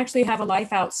and then actually have a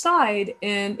life outside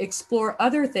and explore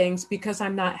other things because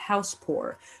I'm not house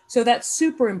poor? So that's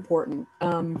super important.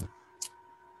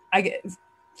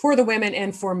 For the women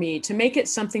and for me, to make it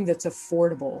something that's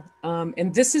affordable.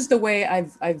 And this is the way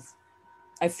I've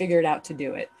figured out to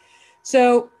do it.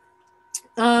 So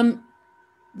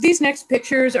these next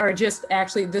pictures are just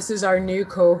actually, this is our new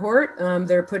cohort.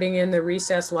 They're putting in the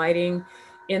recessed lighting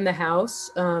in the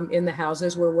house, in the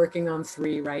houses. We're working on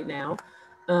 3 right now.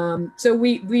 So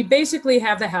we basically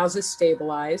have the houses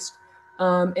stabilized.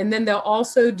 And then they'll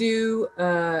also do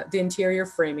the interior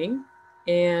framing.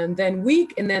 And then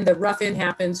the rough-in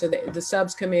happens. So the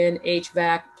subs come in,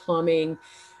 HVAC, plumbing.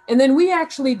 And then we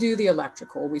actually do the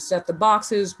electrical. We set the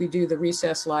boxes, we do the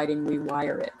recessed lighting, we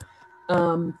wire it.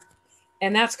 And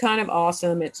that's kind of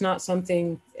awesome. It's not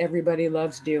something everybody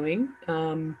loves doing,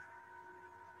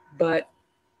 but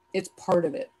it's part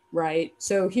of it, right?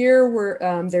 So here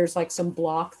there's like some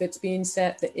block that's being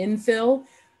set, the infill.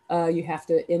 You have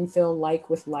to infill like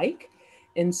with like.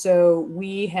 And so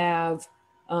we have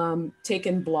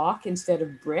taken block instead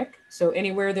of brick. So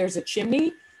anywhere there's a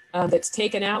chimney that's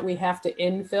taken out, we have to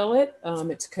infill it.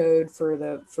 It's code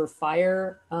for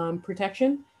fire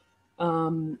protection.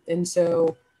 And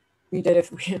so we did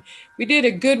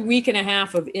a good week and a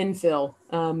half of infill.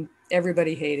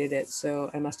 Everybody hated it, so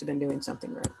I must have been doing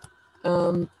something right.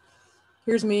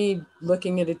 Here's me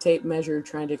looking at a tape measure,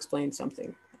 trying to explain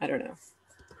something. I don't know.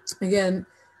 Again,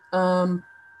 yeah,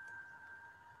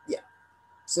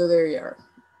 so there you are.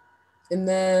 And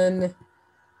then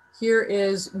here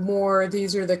is more,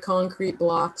 these are the concrete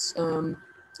blocks.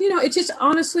 It's just,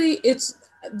 honestly, it's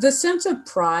the sense of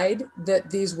pride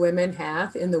that these women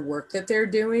have in the work that they're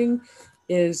doing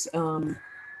is,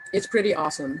 it's pretty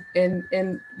awesome. And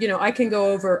I can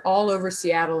go all over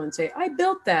Seattle and say, I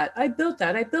built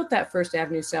that First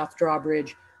Avenue South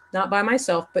drawbridge, not by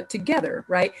myself, but together,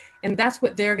 right? And that's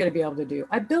what they're going to be able to do.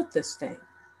 I built this thing.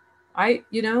 I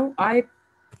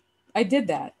did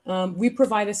that. We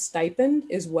provide a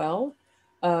stipend as well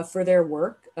for their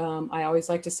work. I always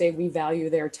like to say we value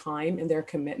their time and their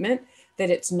commitment, that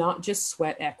it's not just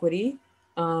sweat equity.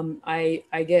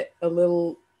 I get a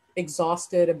little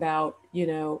exhausted about,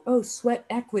 sweat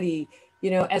equity,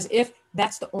 as if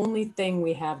that's the only thing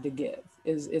we have to give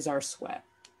is our sweat.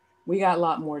 We got a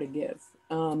lot more to give.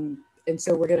 And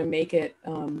so we're going to make it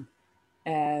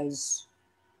as,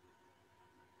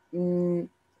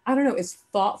 as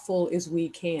thoughtful as we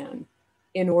can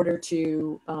in order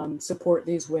to support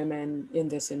these women in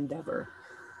this endeavor.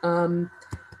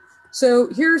 So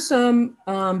here's some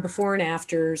before and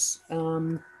afters.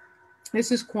 This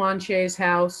is Quanche's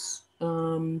house.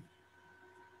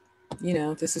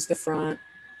 This is the front.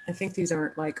 I think these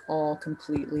aren't like all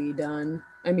completely done.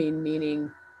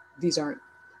 Meaning these aren't,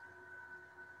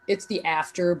 it's the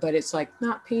after, but it's like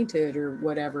not painted or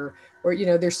whatever. Or,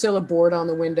 there's still a board on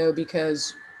the window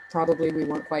because probably we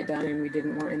weren't quite done and we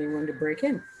didn't want anyone to break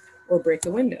in or break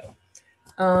the window.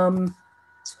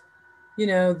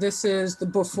 This is the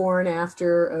before and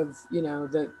after of,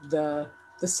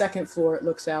 the second floor. It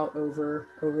looks out over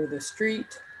the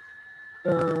street.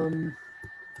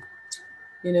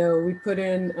 We put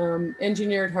in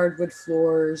engineered hardwood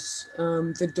floors.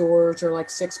 The doors are like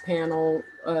 6-panel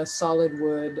solid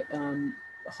wood.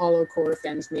 Hollow core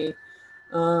offends me.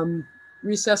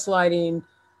 Recessed lighting.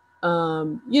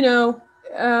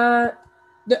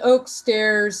 The oak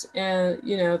stairs, and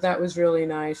that was really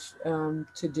nice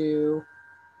to do.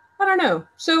 I don't know.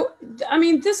 So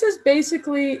this is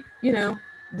basically,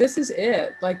 this is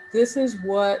it. Like, this is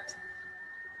what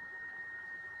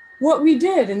we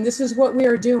did, and this is what we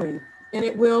are doing, and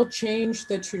it will change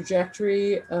the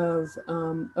trajectory of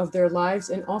their lives,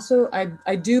 and also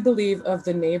I do believe of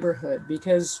the neighborhood,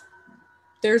 because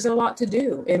there's a lot to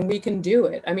do and we can do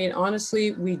it.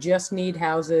 Honestly, we just need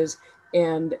houses,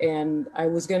 and I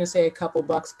was going to say a couple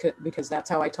bucks because that's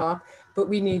how I talk, but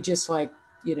we need just like,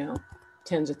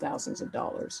 tens of thousands of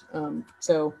dollars.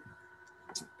 So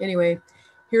anyway,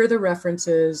 here are the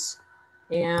references,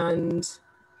 and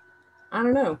I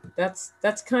don't know, that's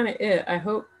kind of it. I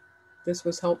hope this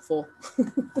was helpful.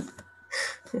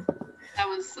 That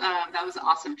was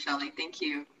awesome, Shelley. Thank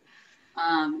you.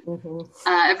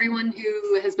 Everyone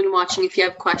who has been watching, if you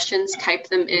have questions, type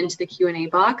them into the Q&A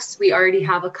box. We already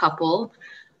have a couple.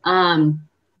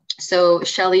 So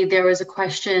Shelley, there was a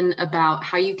question about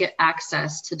how you get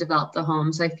access to develop the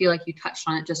homes. I feel like you touched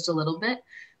on it just a little bit,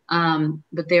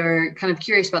 but they were kind of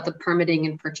curious about the permitting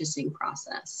and purchasing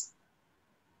process.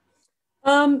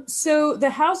 So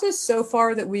the houses so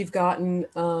far that we've gotten,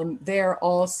 they're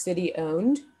all city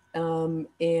owned,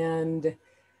 and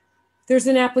there's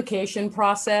an application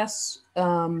process.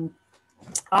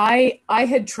 I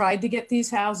had tried to get these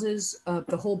houses,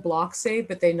 the whole block saved,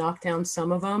 but they knocked down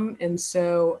some of them. And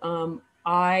so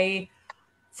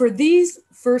for these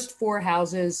first 4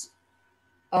 houses,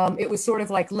 it was sort of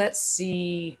like, let's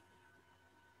see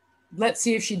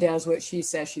if she does what she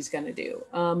says she's going to do.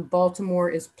 Baltimore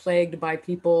is plagued by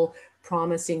people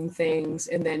promising things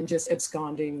and then just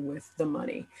absconding with the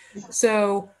money.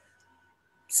 So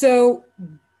So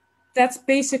that's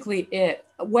basically it.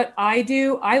 What I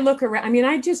do, I look around. I mean,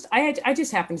 I just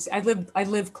happen to see, I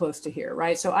live close to here,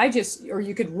 right? So or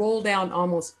you could roll down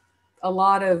almost a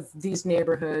lot of these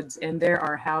neighborhoods and there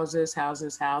are houses,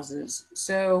 houses, houses.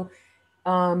 So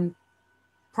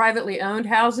privately owned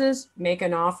houses, make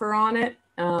an offer on it.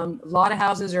 A lot of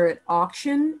houses are at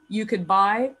auction. You could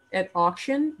buy at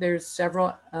auction. There's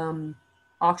several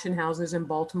auction houses in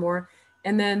Baltimore.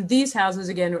 And then these houses,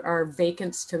 again, are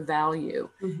vacants to value.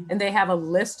 Mm-hmm. And they have a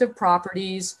list of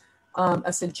properties,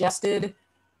 a suggested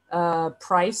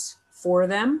price for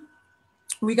them.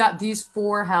 We got these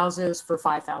 4 houses for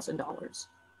 $5,000.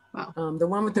 Wow. The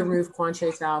one with the roof,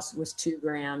 Quanche's house, was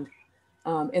 $2,000.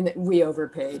 And we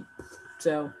overpaid.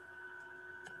 So,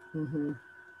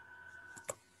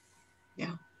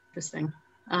 yeah, interesting.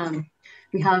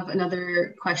 We have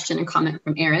another question and comment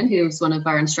from Erin, who's one of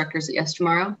our instructors at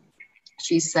Yestermorrow.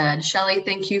 She said, Shelley,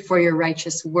 thank you for your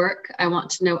righteous work. I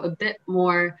want to know a bit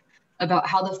more about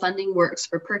how the funding works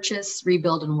for purchase,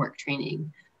 rebuild, and work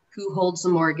training. Who holds the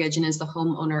mortgage, and is the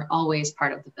homeowner always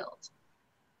part of the build?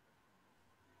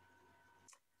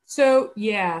 So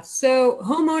yeah, so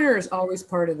homeowner is always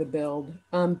part of the build.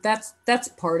 That's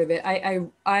part of it.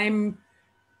 I'm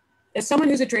as someone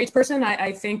who's a tradesperson,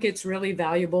 I think it's really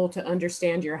valuable to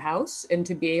understand your house and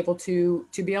to be able to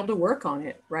work on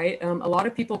it, right? A lot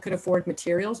of people could afford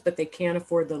materials, but they can't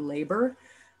afford the labor.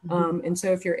 Mm-hmm. And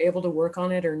so if you're able to work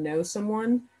on it or know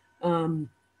someone, or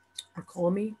call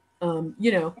me,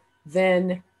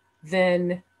 then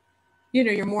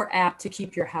you're more apt to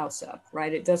keep your house up,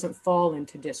 right? It doesn't fall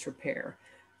into disrepair.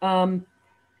 The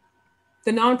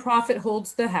nonprofit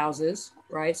holds the houses,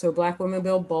 right? So Black Women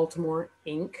Build-Baltimore,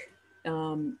 Inc.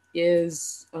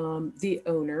 Is the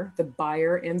owner, the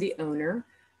buyer and the owner.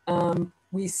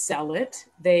 We sell it.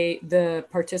 The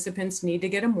participants need to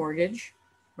get a mortgage,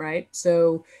 right?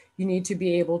 So you need to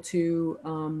be able to,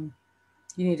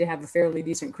 you need to have a fairly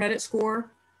decent credit score.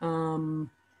 You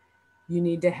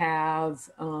need to have,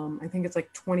 I think it's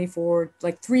like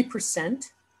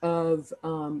 3% of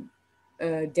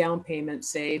down payment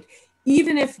saved.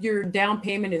 Even if your down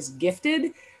payment is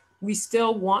gifted, we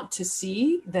still want to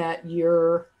see that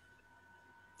you're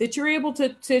able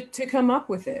to come up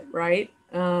with it, right?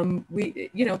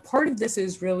 Part of this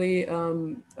is really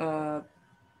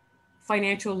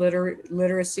financial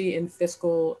literacy and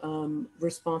fiscal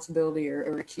responsibility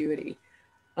or acuity.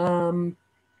 And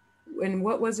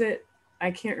what was it?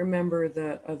 I can't remember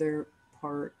the other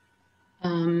part.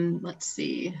 Let's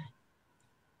see.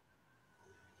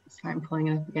 Sorry, I'm pulling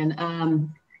it up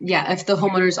again. Yeah, if the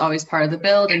homeowner is always part of the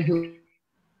build and who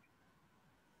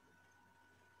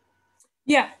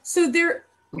so there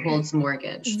holds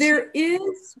mortgage. There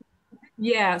is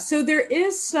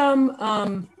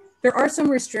some there are some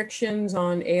restrictions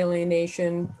on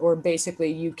alienation, or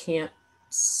basically you can't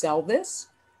sell this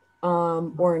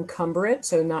or encumber it,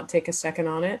 so not take a second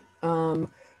on it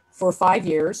for 5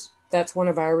 years. That's one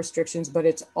of our restrictions, but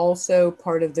it's also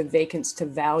part of the vacants to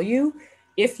value.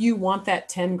 If you want that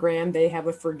 10 grand, they have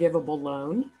a forgivable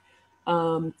loan.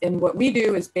 And what we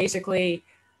do is basically,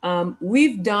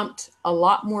 we've dumped a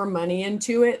lot more money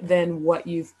into it than what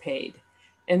you've paid.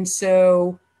 And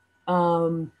so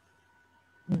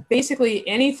basically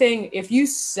anything, if you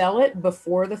sell it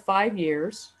before the 5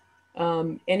 years,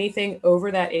 anything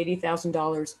over that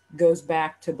 $80,000 goes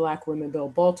back to Black Women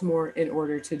Build-Baltimore in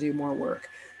order to do more work.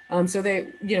 So they,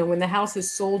 when the house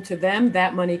is sold to them,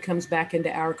 that money comes back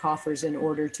into our coffers in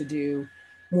order to do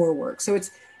more work. So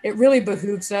it really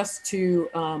behooves us to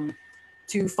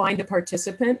find a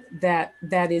participant that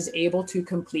is able to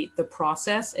complete the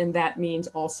process, and that means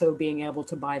also being able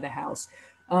to buy the house.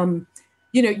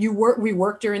 We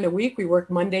work during the week. We work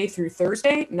Monday through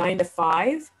Thursday, 9 to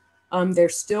 5. They're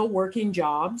still working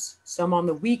jobs, some on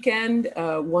the weekend.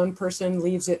 One person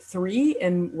leaves at 3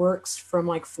 and works from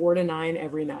like 4 to 9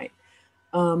 every night,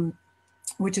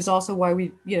 which is also why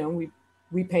we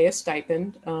pay a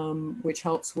stipend, which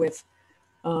helps with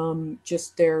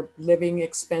just their living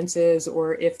expenses,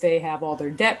 or if they have all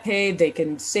their debt paid, they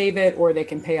can save it or they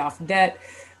can pay off debt.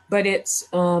 But it's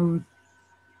not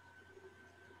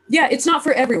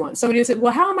for everyone. Somebody said,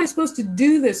 well, how am I supposed to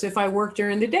do this if I work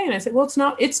during the day? And I said, well,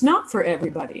 it's not for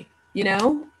everybody.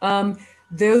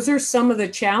 Those are some of the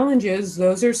challenges.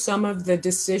 Those are some of the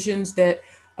decisions that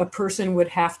a person would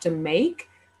have to make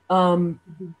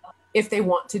if they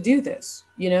want to do this.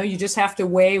 You just have to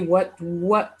weigh what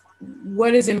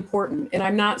is important. And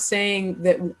I'm not saying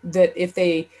that if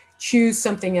they choose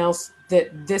something else,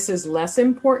 that this is less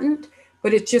important,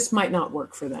 but it just might not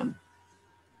work for them.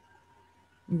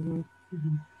 Mm-hmm.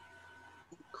 Mm-hmm.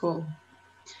 Cool.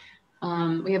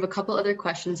 We have a couple other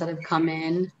questions that have come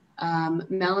in.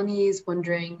 Melanie is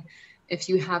wondering if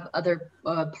you have other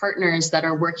partners that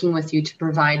are working with you to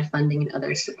provide funding and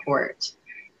other support.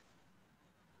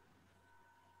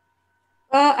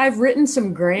 I've written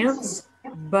some grants,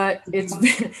 but it's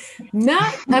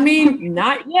not, I mean,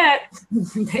 not yet.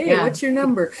 Hey, yeah. What's your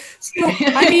number? So,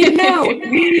 I mean, no,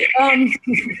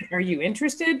 are you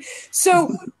interested?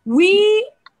 So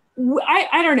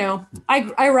I don't know.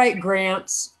 I write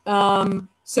grants.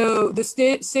 So the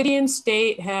city and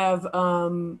state have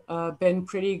been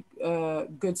pretty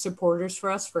good supporters for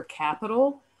us for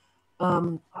capital.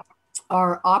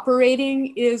 Our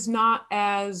operating is not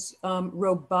as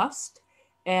robust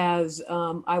as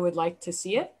I would like to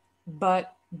see it,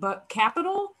 but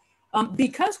capital,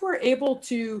 because we're able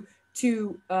to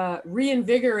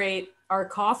reinvigorate our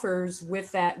coffers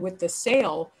with the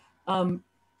sale.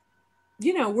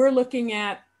 You know, we're looking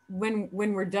at when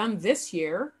we're done this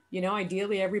year, you know,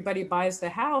 ideally everybody buys the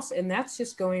house, and that's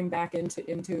just going back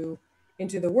into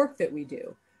the work that we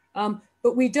do.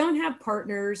 But we don't have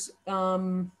partners.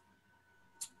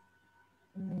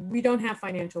 We don't have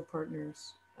financial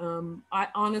partners. I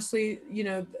honestly, you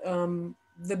know,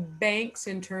 the banks,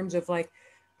 in terms of like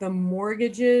the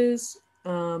mortgages,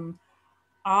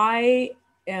 I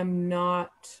am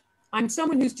not, I'm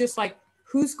someone who's just like,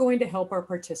 who's going to help our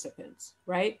participants,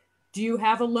 right? Do you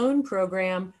have a loan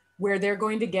program where they're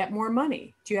going to get more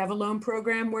money? Do you have a loan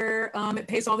program where it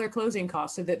pays all their closing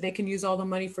costs so that they can use all the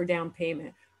money for down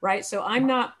payment, right? So I'm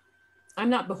not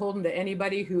beholden to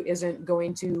anybody who isn't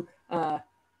going to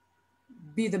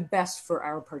be the best for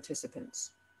our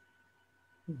participants.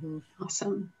 Mm-hmm.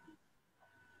 Awesome.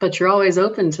 But you're always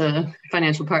open to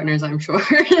financial partners, I'm sure.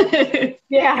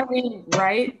 Yeah, I mean,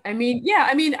 right. I mean, yeah,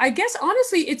 I mean, I guess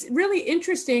honestly, it's really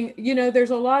interesting. You know,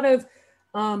 there's a lot of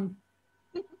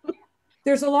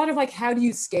like, how do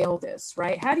you scale this,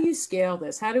 right? How do you scale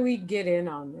this? How do we get in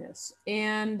on this?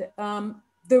 And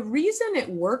the reason it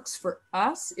works for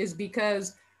us is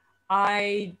because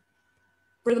for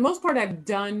the most part, I've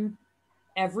done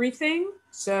everything.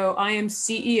 So I am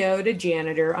CEO to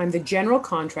janitor. I'm the general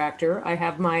contractor. I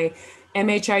have my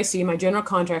MHIC, my general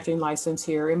contracting license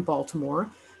here in Baltimore.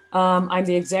 I'm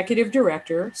the executive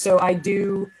director. So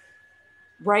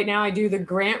right now I do the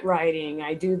grant writing,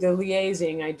 I do the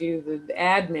liaising, I do the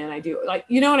admin, I do, like,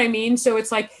 you know what I mean? So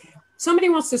it's like, somebody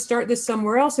wants to start this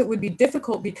somewhere else, it would be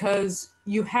difficult because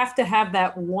you have to have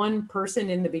that one person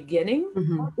in the beginning,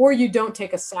 mm-hmm. or you don't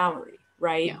take a salary,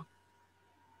 right? Yeah.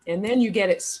 And then you get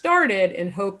it started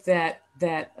and hope that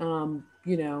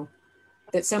you know,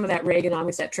 that some of that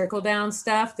Reaganomics, that trickle down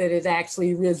stuff, that it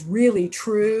actually is really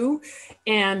true,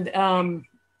 and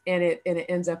it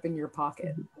ends up in your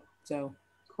pocket. So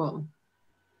cool.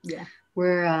 Yeah,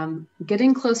 we're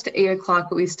getting close to 8 o'clock,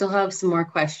 but we still have some more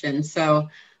questions. So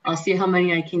I'll see how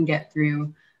many I can get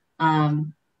through.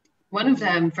 One of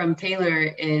them from Taylor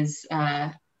is,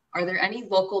 are there any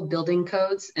local building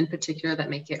codes in particular that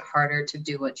make it harder to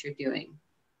do what you're doing?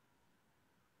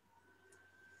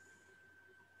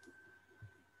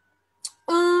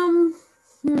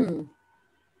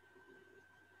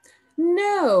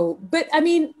 No, but I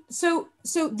mean, so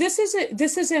this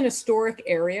is an historic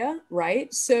area,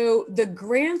 right? So the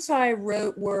grants I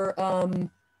wrote were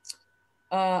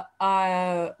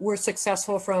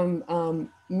successful from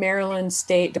Maryland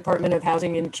State Department of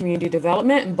Housing and Community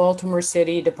Development and Baltimore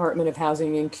City Department of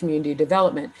Housing and Community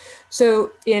Development.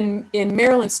 So in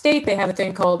Maryland State, they have a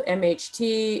thing called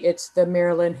MHT. It's the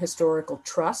Maryland Historical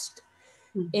Trust.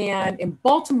 And in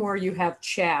Baltimore, you have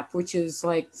CHAP, which is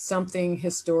like something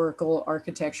historical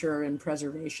architecture and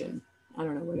preservation. I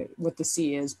don't know what the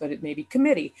C is, but it may be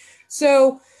committee.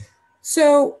 So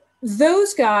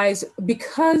those guys,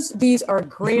 because these are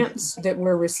grants that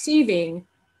we're receiving,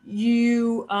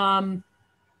 we have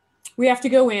to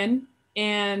go in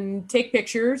and take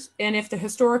pictures. And if the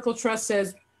historical trust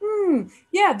says,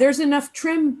 yeah, there's enough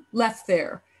trim left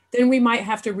there, then we might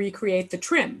have to recreate the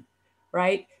trim,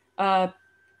 right?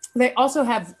 They also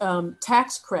have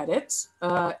tax credits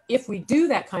if we do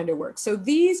that kind of work. So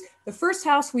the first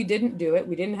house, we didn't do it.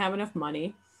 We didn't have enough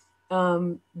money.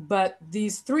 But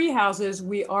these 3 houses,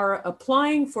 we are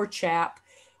applying for CHAP.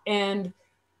 And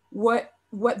what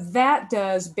that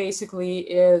does basically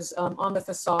is on the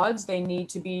facades, they need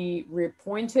to be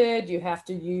repointed. You have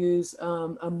to use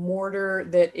a mortar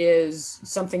that is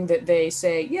something that they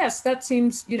say, yes, that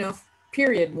seems, you know,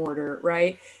 period mortar,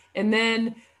 right? And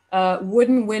then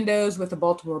wooden windows with a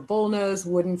Baltimore bullnose,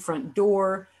 wooden front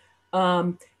door.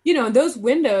 You know, those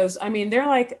windows, I mean, they're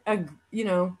like,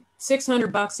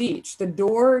 $600 each. The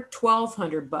door,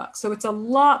 $1,200. So it's a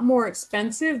lot more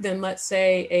expensive than, let's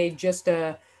say, just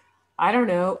a I don't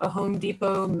know, a Home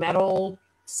Depot metal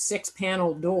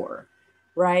 6-panel door,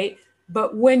 right?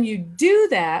 But when you do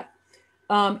that,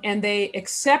 and they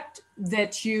accept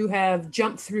that you have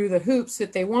jumped through the hoops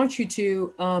that they want you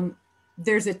to,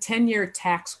 there's a 10-year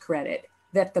tax credit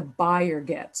that the buyer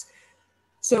gets.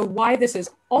 So why this is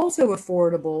also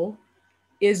affordable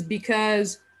is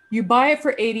because you buy it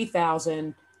for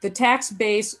 $80,000. The tax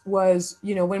base was,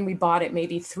 when we bought it,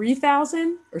 maybe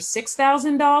 $3,000 or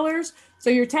 $6,000. So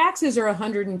your taxes are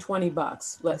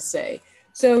 $120, let's say.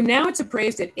 So now it's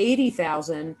appraised at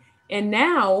 $80,000, and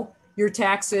now your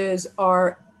taxes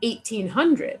are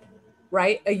 $1,800,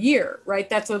 right? A year, right?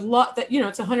 That's a lot. That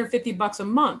it's $150 a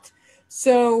month.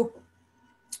 So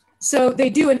they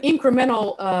do an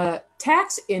incremental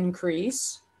tax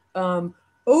increase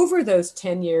over those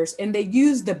 10 years, and they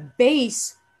use the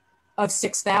base of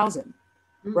 6,000,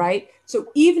 right? So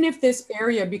even if this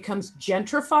area becomes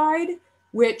gentrified,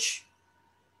 which,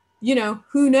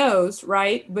 who knows,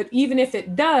 right? But even if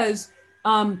it does,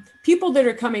 people that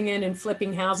are coming in and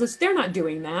flipping houses, they're not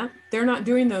doing that. They're not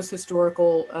doing those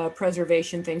historical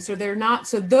preservation things. So they're not,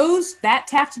 so that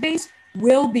tax base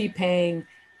will be paying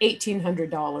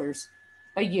 $1,800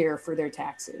 a year for their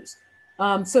taxes.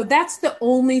 So that's the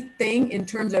only thing in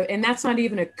terms of, and that's not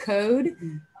even a code.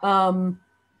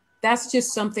 That's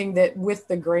just something that with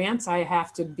the grants I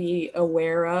have to be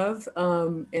aware of,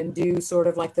 and do sort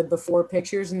of like the before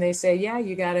pictures, and they say, yeah,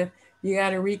 you gotta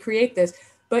recreate this.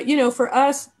 But for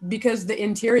us, because the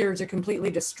interiors are completely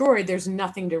destroyed, there's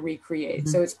nothing to recreate.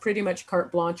 So it's pretty much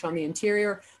carte blanche on the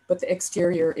interior, but the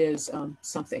exterior is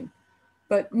something.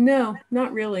 But no,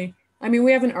 not really. I mean,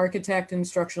 we have an architect and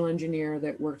structural engineer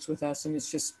that works with us, and it's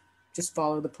just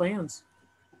follow the plans.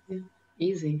 Yeah,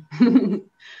 easy.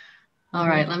 All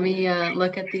right, let me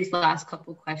look at these last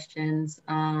couple questions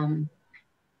and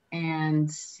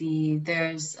see.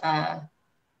 There's,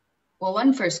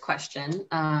 one first question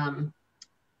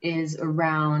is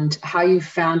around how you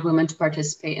found women to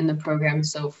participate in the program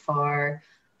so far.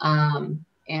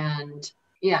 And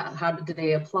yeah, how did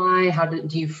they apply?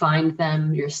 Do you find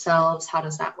them yourselves? How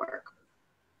does that work?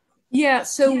 Yeah,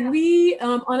 so we,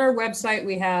 on our website,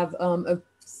 we have a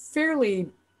fairly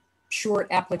short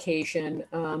application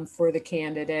for the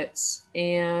candidates.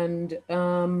 And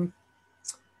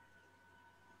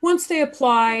once they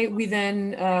apply, we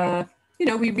then,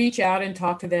 we reach out and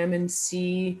talk to them and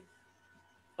see,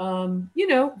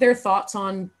 their thoughts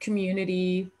on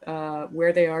community,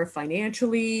 where they are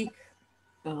financially,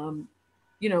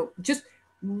 just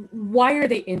why are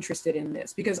they interested in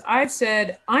this? Because I've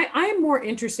said, I'm more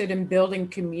interested in building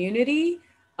community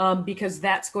because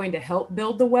that's going to help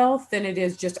build the wealth than it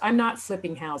is just, I'm not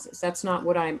flipping houses. That's not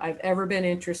what I've ever been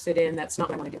interested in. That's not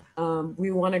what I want to do.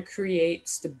 We want to create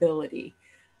stability.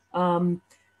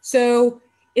 So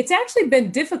it's actually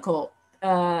been difficult.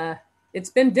 It's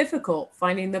been difficult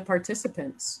finding the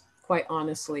participants, quite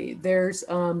honestly. There's,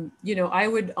 I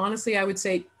would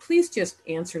say, please just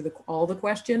answer all the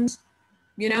questions,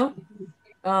 because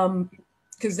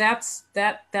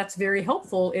that's very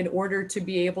helpful in order to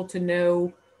be able to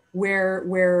know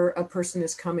where a person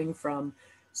is coming from.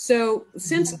 So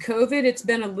since COVID, it's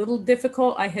been a little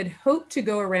difficult. I had hoped to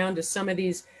go around to some of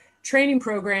these training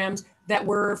programs that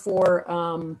were for,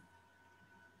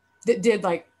 that did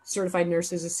like certified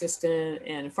nurse's assistant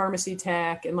and pharmacy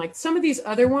tech and like some of these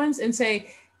other ones and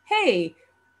say, hey,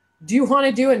 do you want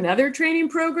to do another training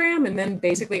program and then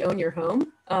basically own your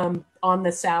home on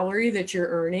the salary that you're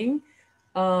earning?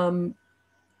 I'm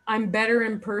better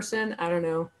in person. I don't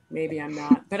know. Maybe I'm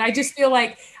not, but I just feel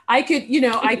like I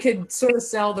could sort of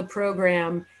sell the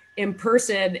program in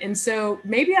person. And so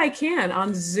maybe I can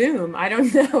on Zoom. I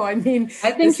don't know. I mean,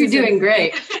 I think you're doing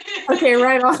great. Okay,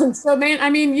 right on. So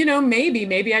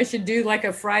maybe I should do like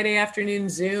a Friday afternoon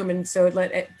Zoom. And so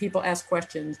let people ask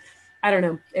questions. I don't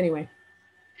know. Anyway,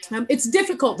 it's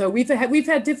difficult though. We've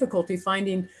had difficulty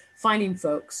finding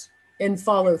folks and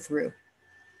follow through.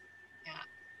 Yeah.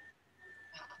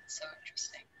 Wow, that's so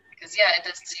interesting. Because it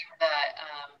does seem that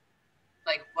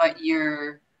like what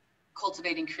you're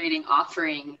cultivating, creating,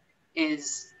 offering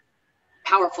is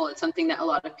powerful. It's something that a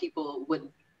lot of people would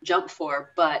jump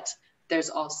for, but there's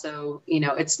also,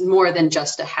 it's more than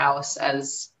just a house,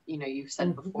 as you've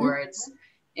said before.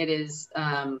 It is,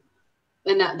 and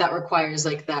that requires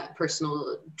like that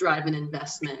personal drive and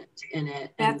investment in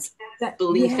it, and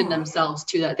belief in themselves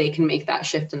too, that they can make that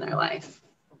shift in their life.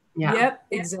 Yeah. Yep.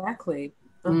 Exactly.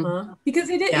 Because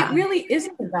it really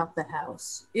isn't about the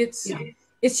house.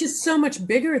 It's just so much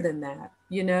bigger than that.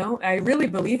 I really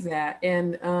believe that.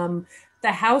 And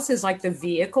the house is like the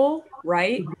vehicle,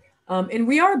 right? And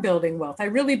we are building wealth. I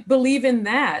really believe in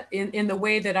that in the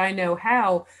way that I know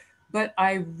how. but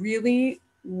I really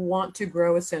want to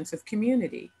grow a sense of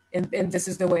community. And this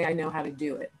is the way I know how to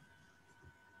do it.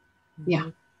 Yeah,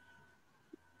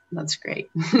 that's great.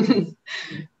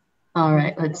 All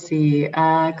right, let's see.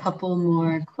 A couple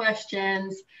more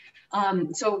questions.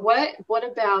 So what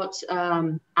about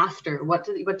after? What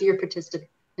do your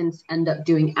participants end up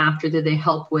doing after? Do they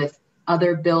help with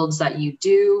other builds that you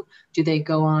do? Do they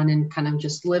go on and kind of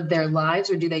just live their lives,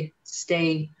 or do they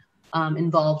stay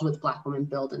involved with Black Women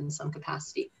Build in some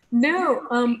capacity?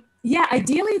 No, yeah,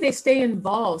 ideally they stay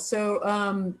involved. So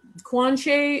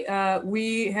Kwanche,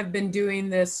 we have been doing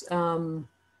this.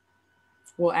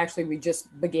 Well, actually, we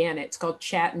just began it. It's called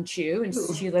Chat and Chew, and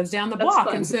she lives down the block.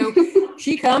 Fun. And so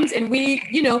she comes, and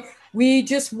we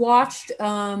just watched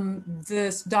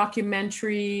this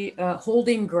documentary,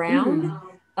 Holding Ground.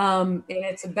 And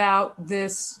it's about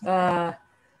this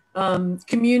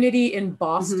community in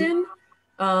Boston.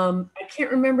 I can't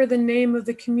remember the name of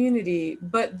the community,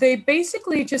 but they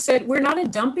basically just said, we're not a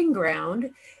dumping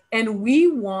ground, and we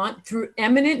want, through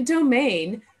eminent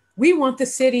domain, we want the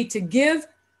city to give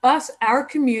us, our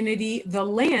community, the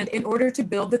land in order to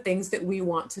build the things that we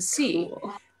want to see.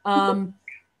 Cool. And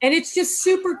it's just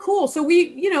super cool. So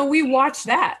we watched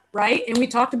that, right? And we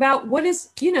talked about what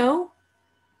was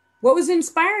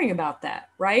inspiring about that,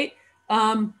 right?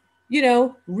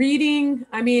 Reading,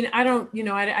 I mean,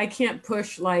 I can't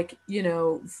push like,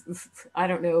 I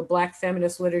don't know, Black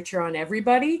feminist literature on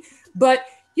everybody, but,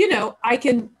 I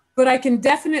can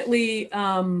definitely,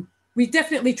 we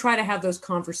definitely try to have those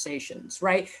conversations,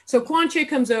 right? So Kwanche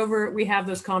comes over, we have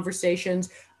those conversations.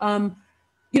 Some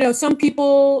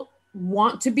people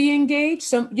want to be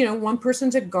engaged. One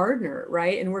person's a gardener,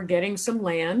 right? And we're getting some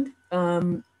land.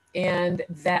 And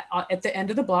that at the end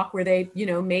of the block where they,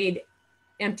 made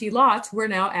empty lots, we're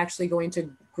now actually going to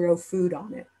grow food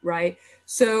on it, right?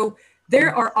 So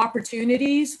there are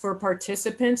opportunities for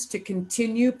participants to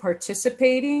continue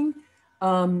participating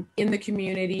in the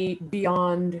community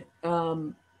beyond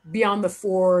the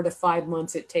 4 to 5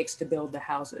 months it takes to build the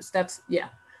houses.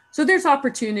 So there's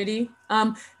opportunity.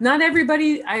 Not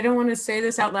everybody, I don't want to say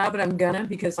this out loud, but I'm gonna,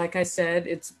 because like I said,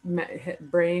 it's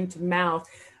brain to mouth.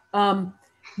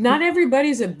 Not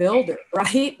everybody's a builder,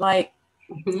 right? Like,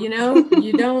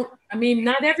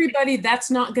 not everybody, that's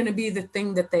not going to be the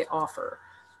thing that they offer.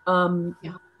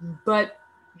 But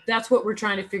that's what we're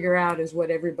trying to figure out, is what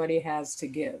everybody has to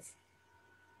give.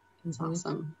 That's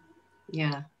awesome.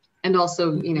 Yeah. And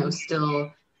also,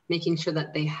 still making sure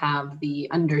that they have the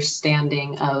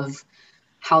understanding of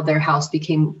how their house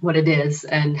became what it is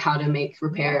and how to make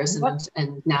repairs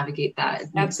and navigate that. It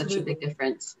makes such a big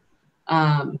difference.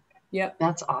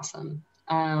 That's awesome.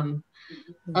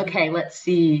 Okay, let's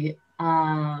see.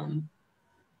 Another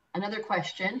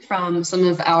question from some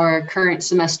of our current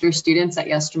semester students at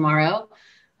Yestermorrow.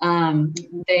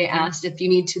 They asked if you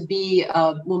need to be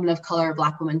a woman of color,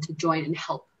 Black woman, to join and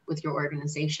help with your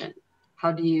organization.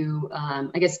 How do you,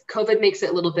 I guess COVID makes it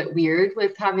a little bit weird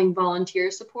with having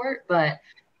volunteer support, but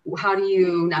how do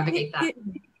you navigate that?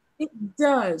 It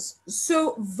does.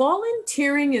 So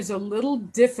volunteering is a little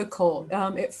difficult.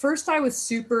 At first I was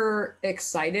super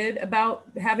excited about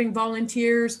having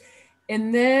volunteers,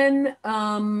 and then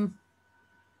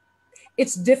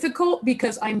it's difficult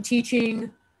because I'm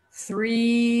teaching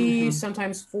 3,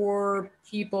 sometimes 4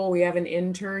 people. We have an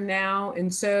intern now.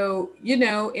 And so,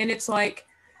 and it's like,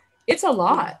 it's a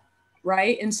lot,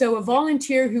 right? And so a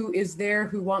volunteer who is there,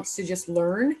 who wants to just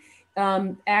learn,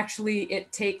 actually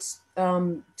it takes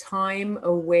time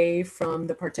away from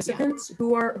the participants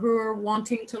who are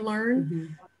wanting to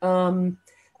learn.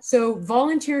 So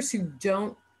volunteers who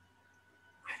don't,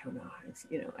 I don't know,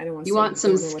 I don't want to. You want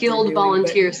some skilled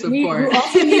volunteer support. You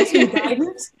also need some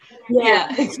guidance.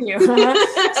 Yeah. Thank you. I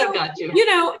got you.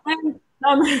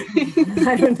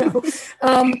 I don't know.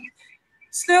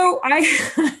 So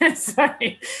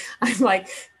sorry, I'm like,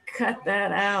 cut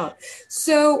that out.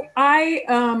 So maybe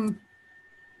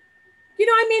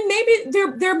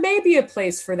there may be a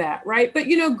place for that, right? But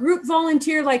group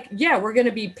volunteer, like, yeah, we're going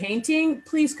to be painting.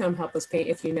 Please come help us paint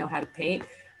if you know how to paint.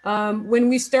 When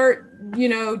we start,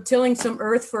 tilling some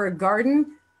earth for a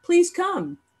garden, please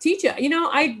come teach you.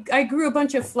 I grew a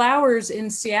bunch of flowers in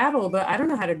Seattle, but I don't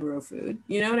know how to grow food.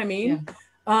 You know what I mean?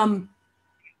 Yeah.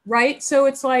 Right. So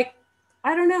it's like,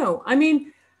 I don't know. I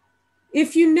mean,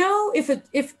 if the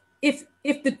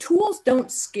tools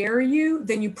don't scare you,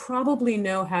 then you probably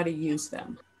know how to use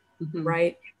them.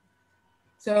 Right.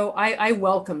 So I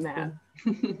welcome that.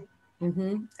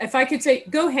 If I could say,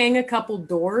 go hang a couple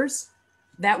doors,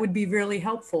 that would be really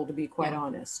helpful, to be quite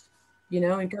honest,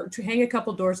 and go to hang a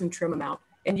couple doors and trim them out.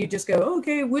 and you just go,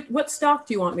 okay, what stock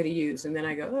do you want me to use? And then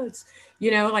I go, oh, it's,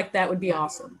 like that would be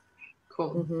awesome.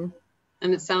 Cool. Mm-hmm.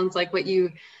 And it sounds like what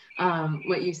you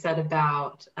said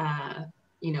about,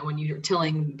 when you're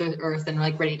tilling the earth and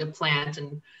like ready to plant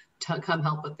and come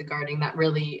help with the gardening, that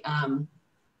really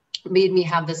made me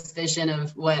have this vision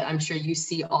of what I'm sure you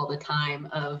see all the time,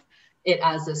 of it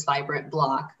as this vibrant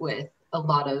block with a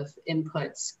lot of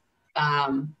inputs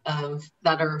of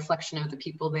that are a reflection of the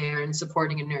people there and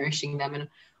supporting and nourishing them in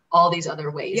all these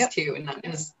other ways too. And that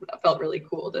felt really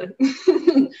cool to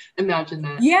imagine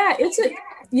that.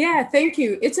 Yeah, thank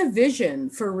you. It's a vision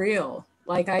for real.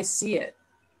 Like I see it,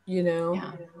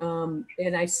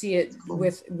 and I see it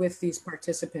with these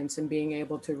participants and being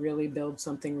able to really build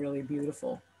something really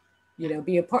beautiful.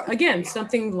 Be a part, again,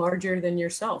 something larger than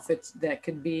yourself. That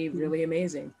could be really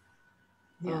amazing.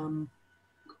 Yeah.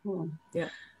 Cool. Yeah.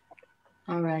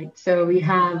 All right. So we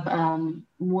have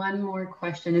one more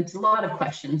question. It's a lot of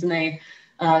questions, and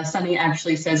Sunny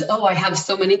actually says, "Oh, I have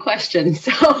so many questions."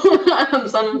 So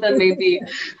some of them may be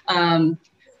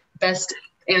best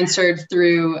answered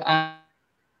through.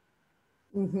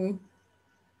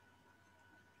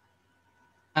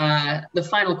 The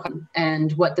final question,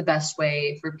 and what the best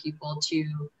way for people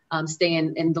to stay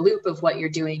in the loop of what you're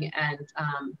doing and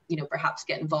perhaps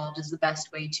get involved is the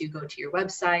best way to go to your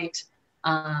website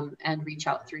and reach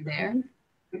out through there.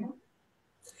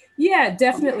 Yeah,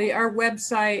 definitely. Our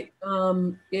website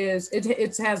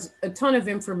it has a ton of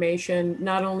information,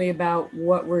 not only about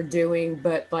what we're doing,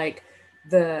 but like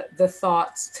the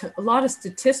thoughts, a lot of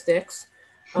statistics,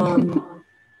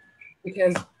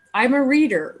 because I'm a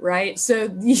reader, right? So,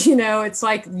 it's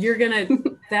like you're going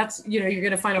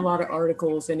to find a lot of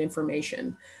articles and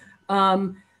information.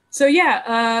 So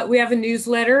yeah, we have a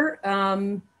newsletter.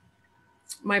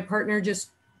 My partner just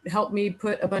helped me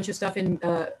put a bunch of stuff in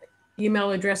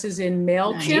email addresses in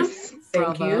MailChimp. Nice.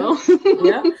 Thank Bravo.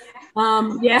 you.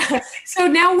 Yeah. So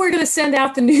now we're going to send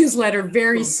out the newsletter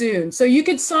very soon. So you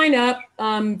could sign up,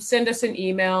 send us an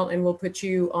email, and we'll put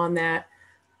you on that.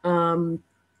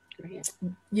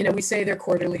 We say they're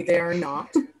quarterly. They are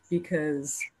not,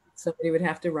 because somebody would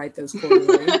have to write those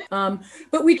quarterly.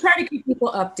 But we try to keep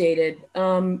people updated.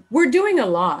 We're doing a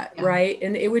lot, right?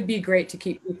 And it would be great to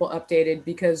keep people updated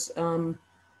because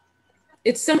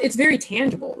it's very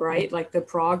tangible, right? Like the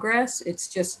progress. It's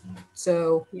just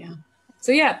so. Yeah.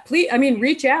 So yeah, please.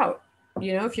 Reach out.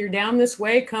 If you're down this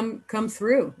way, come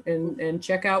through and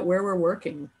check out where we're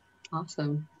working.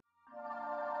 Awesome.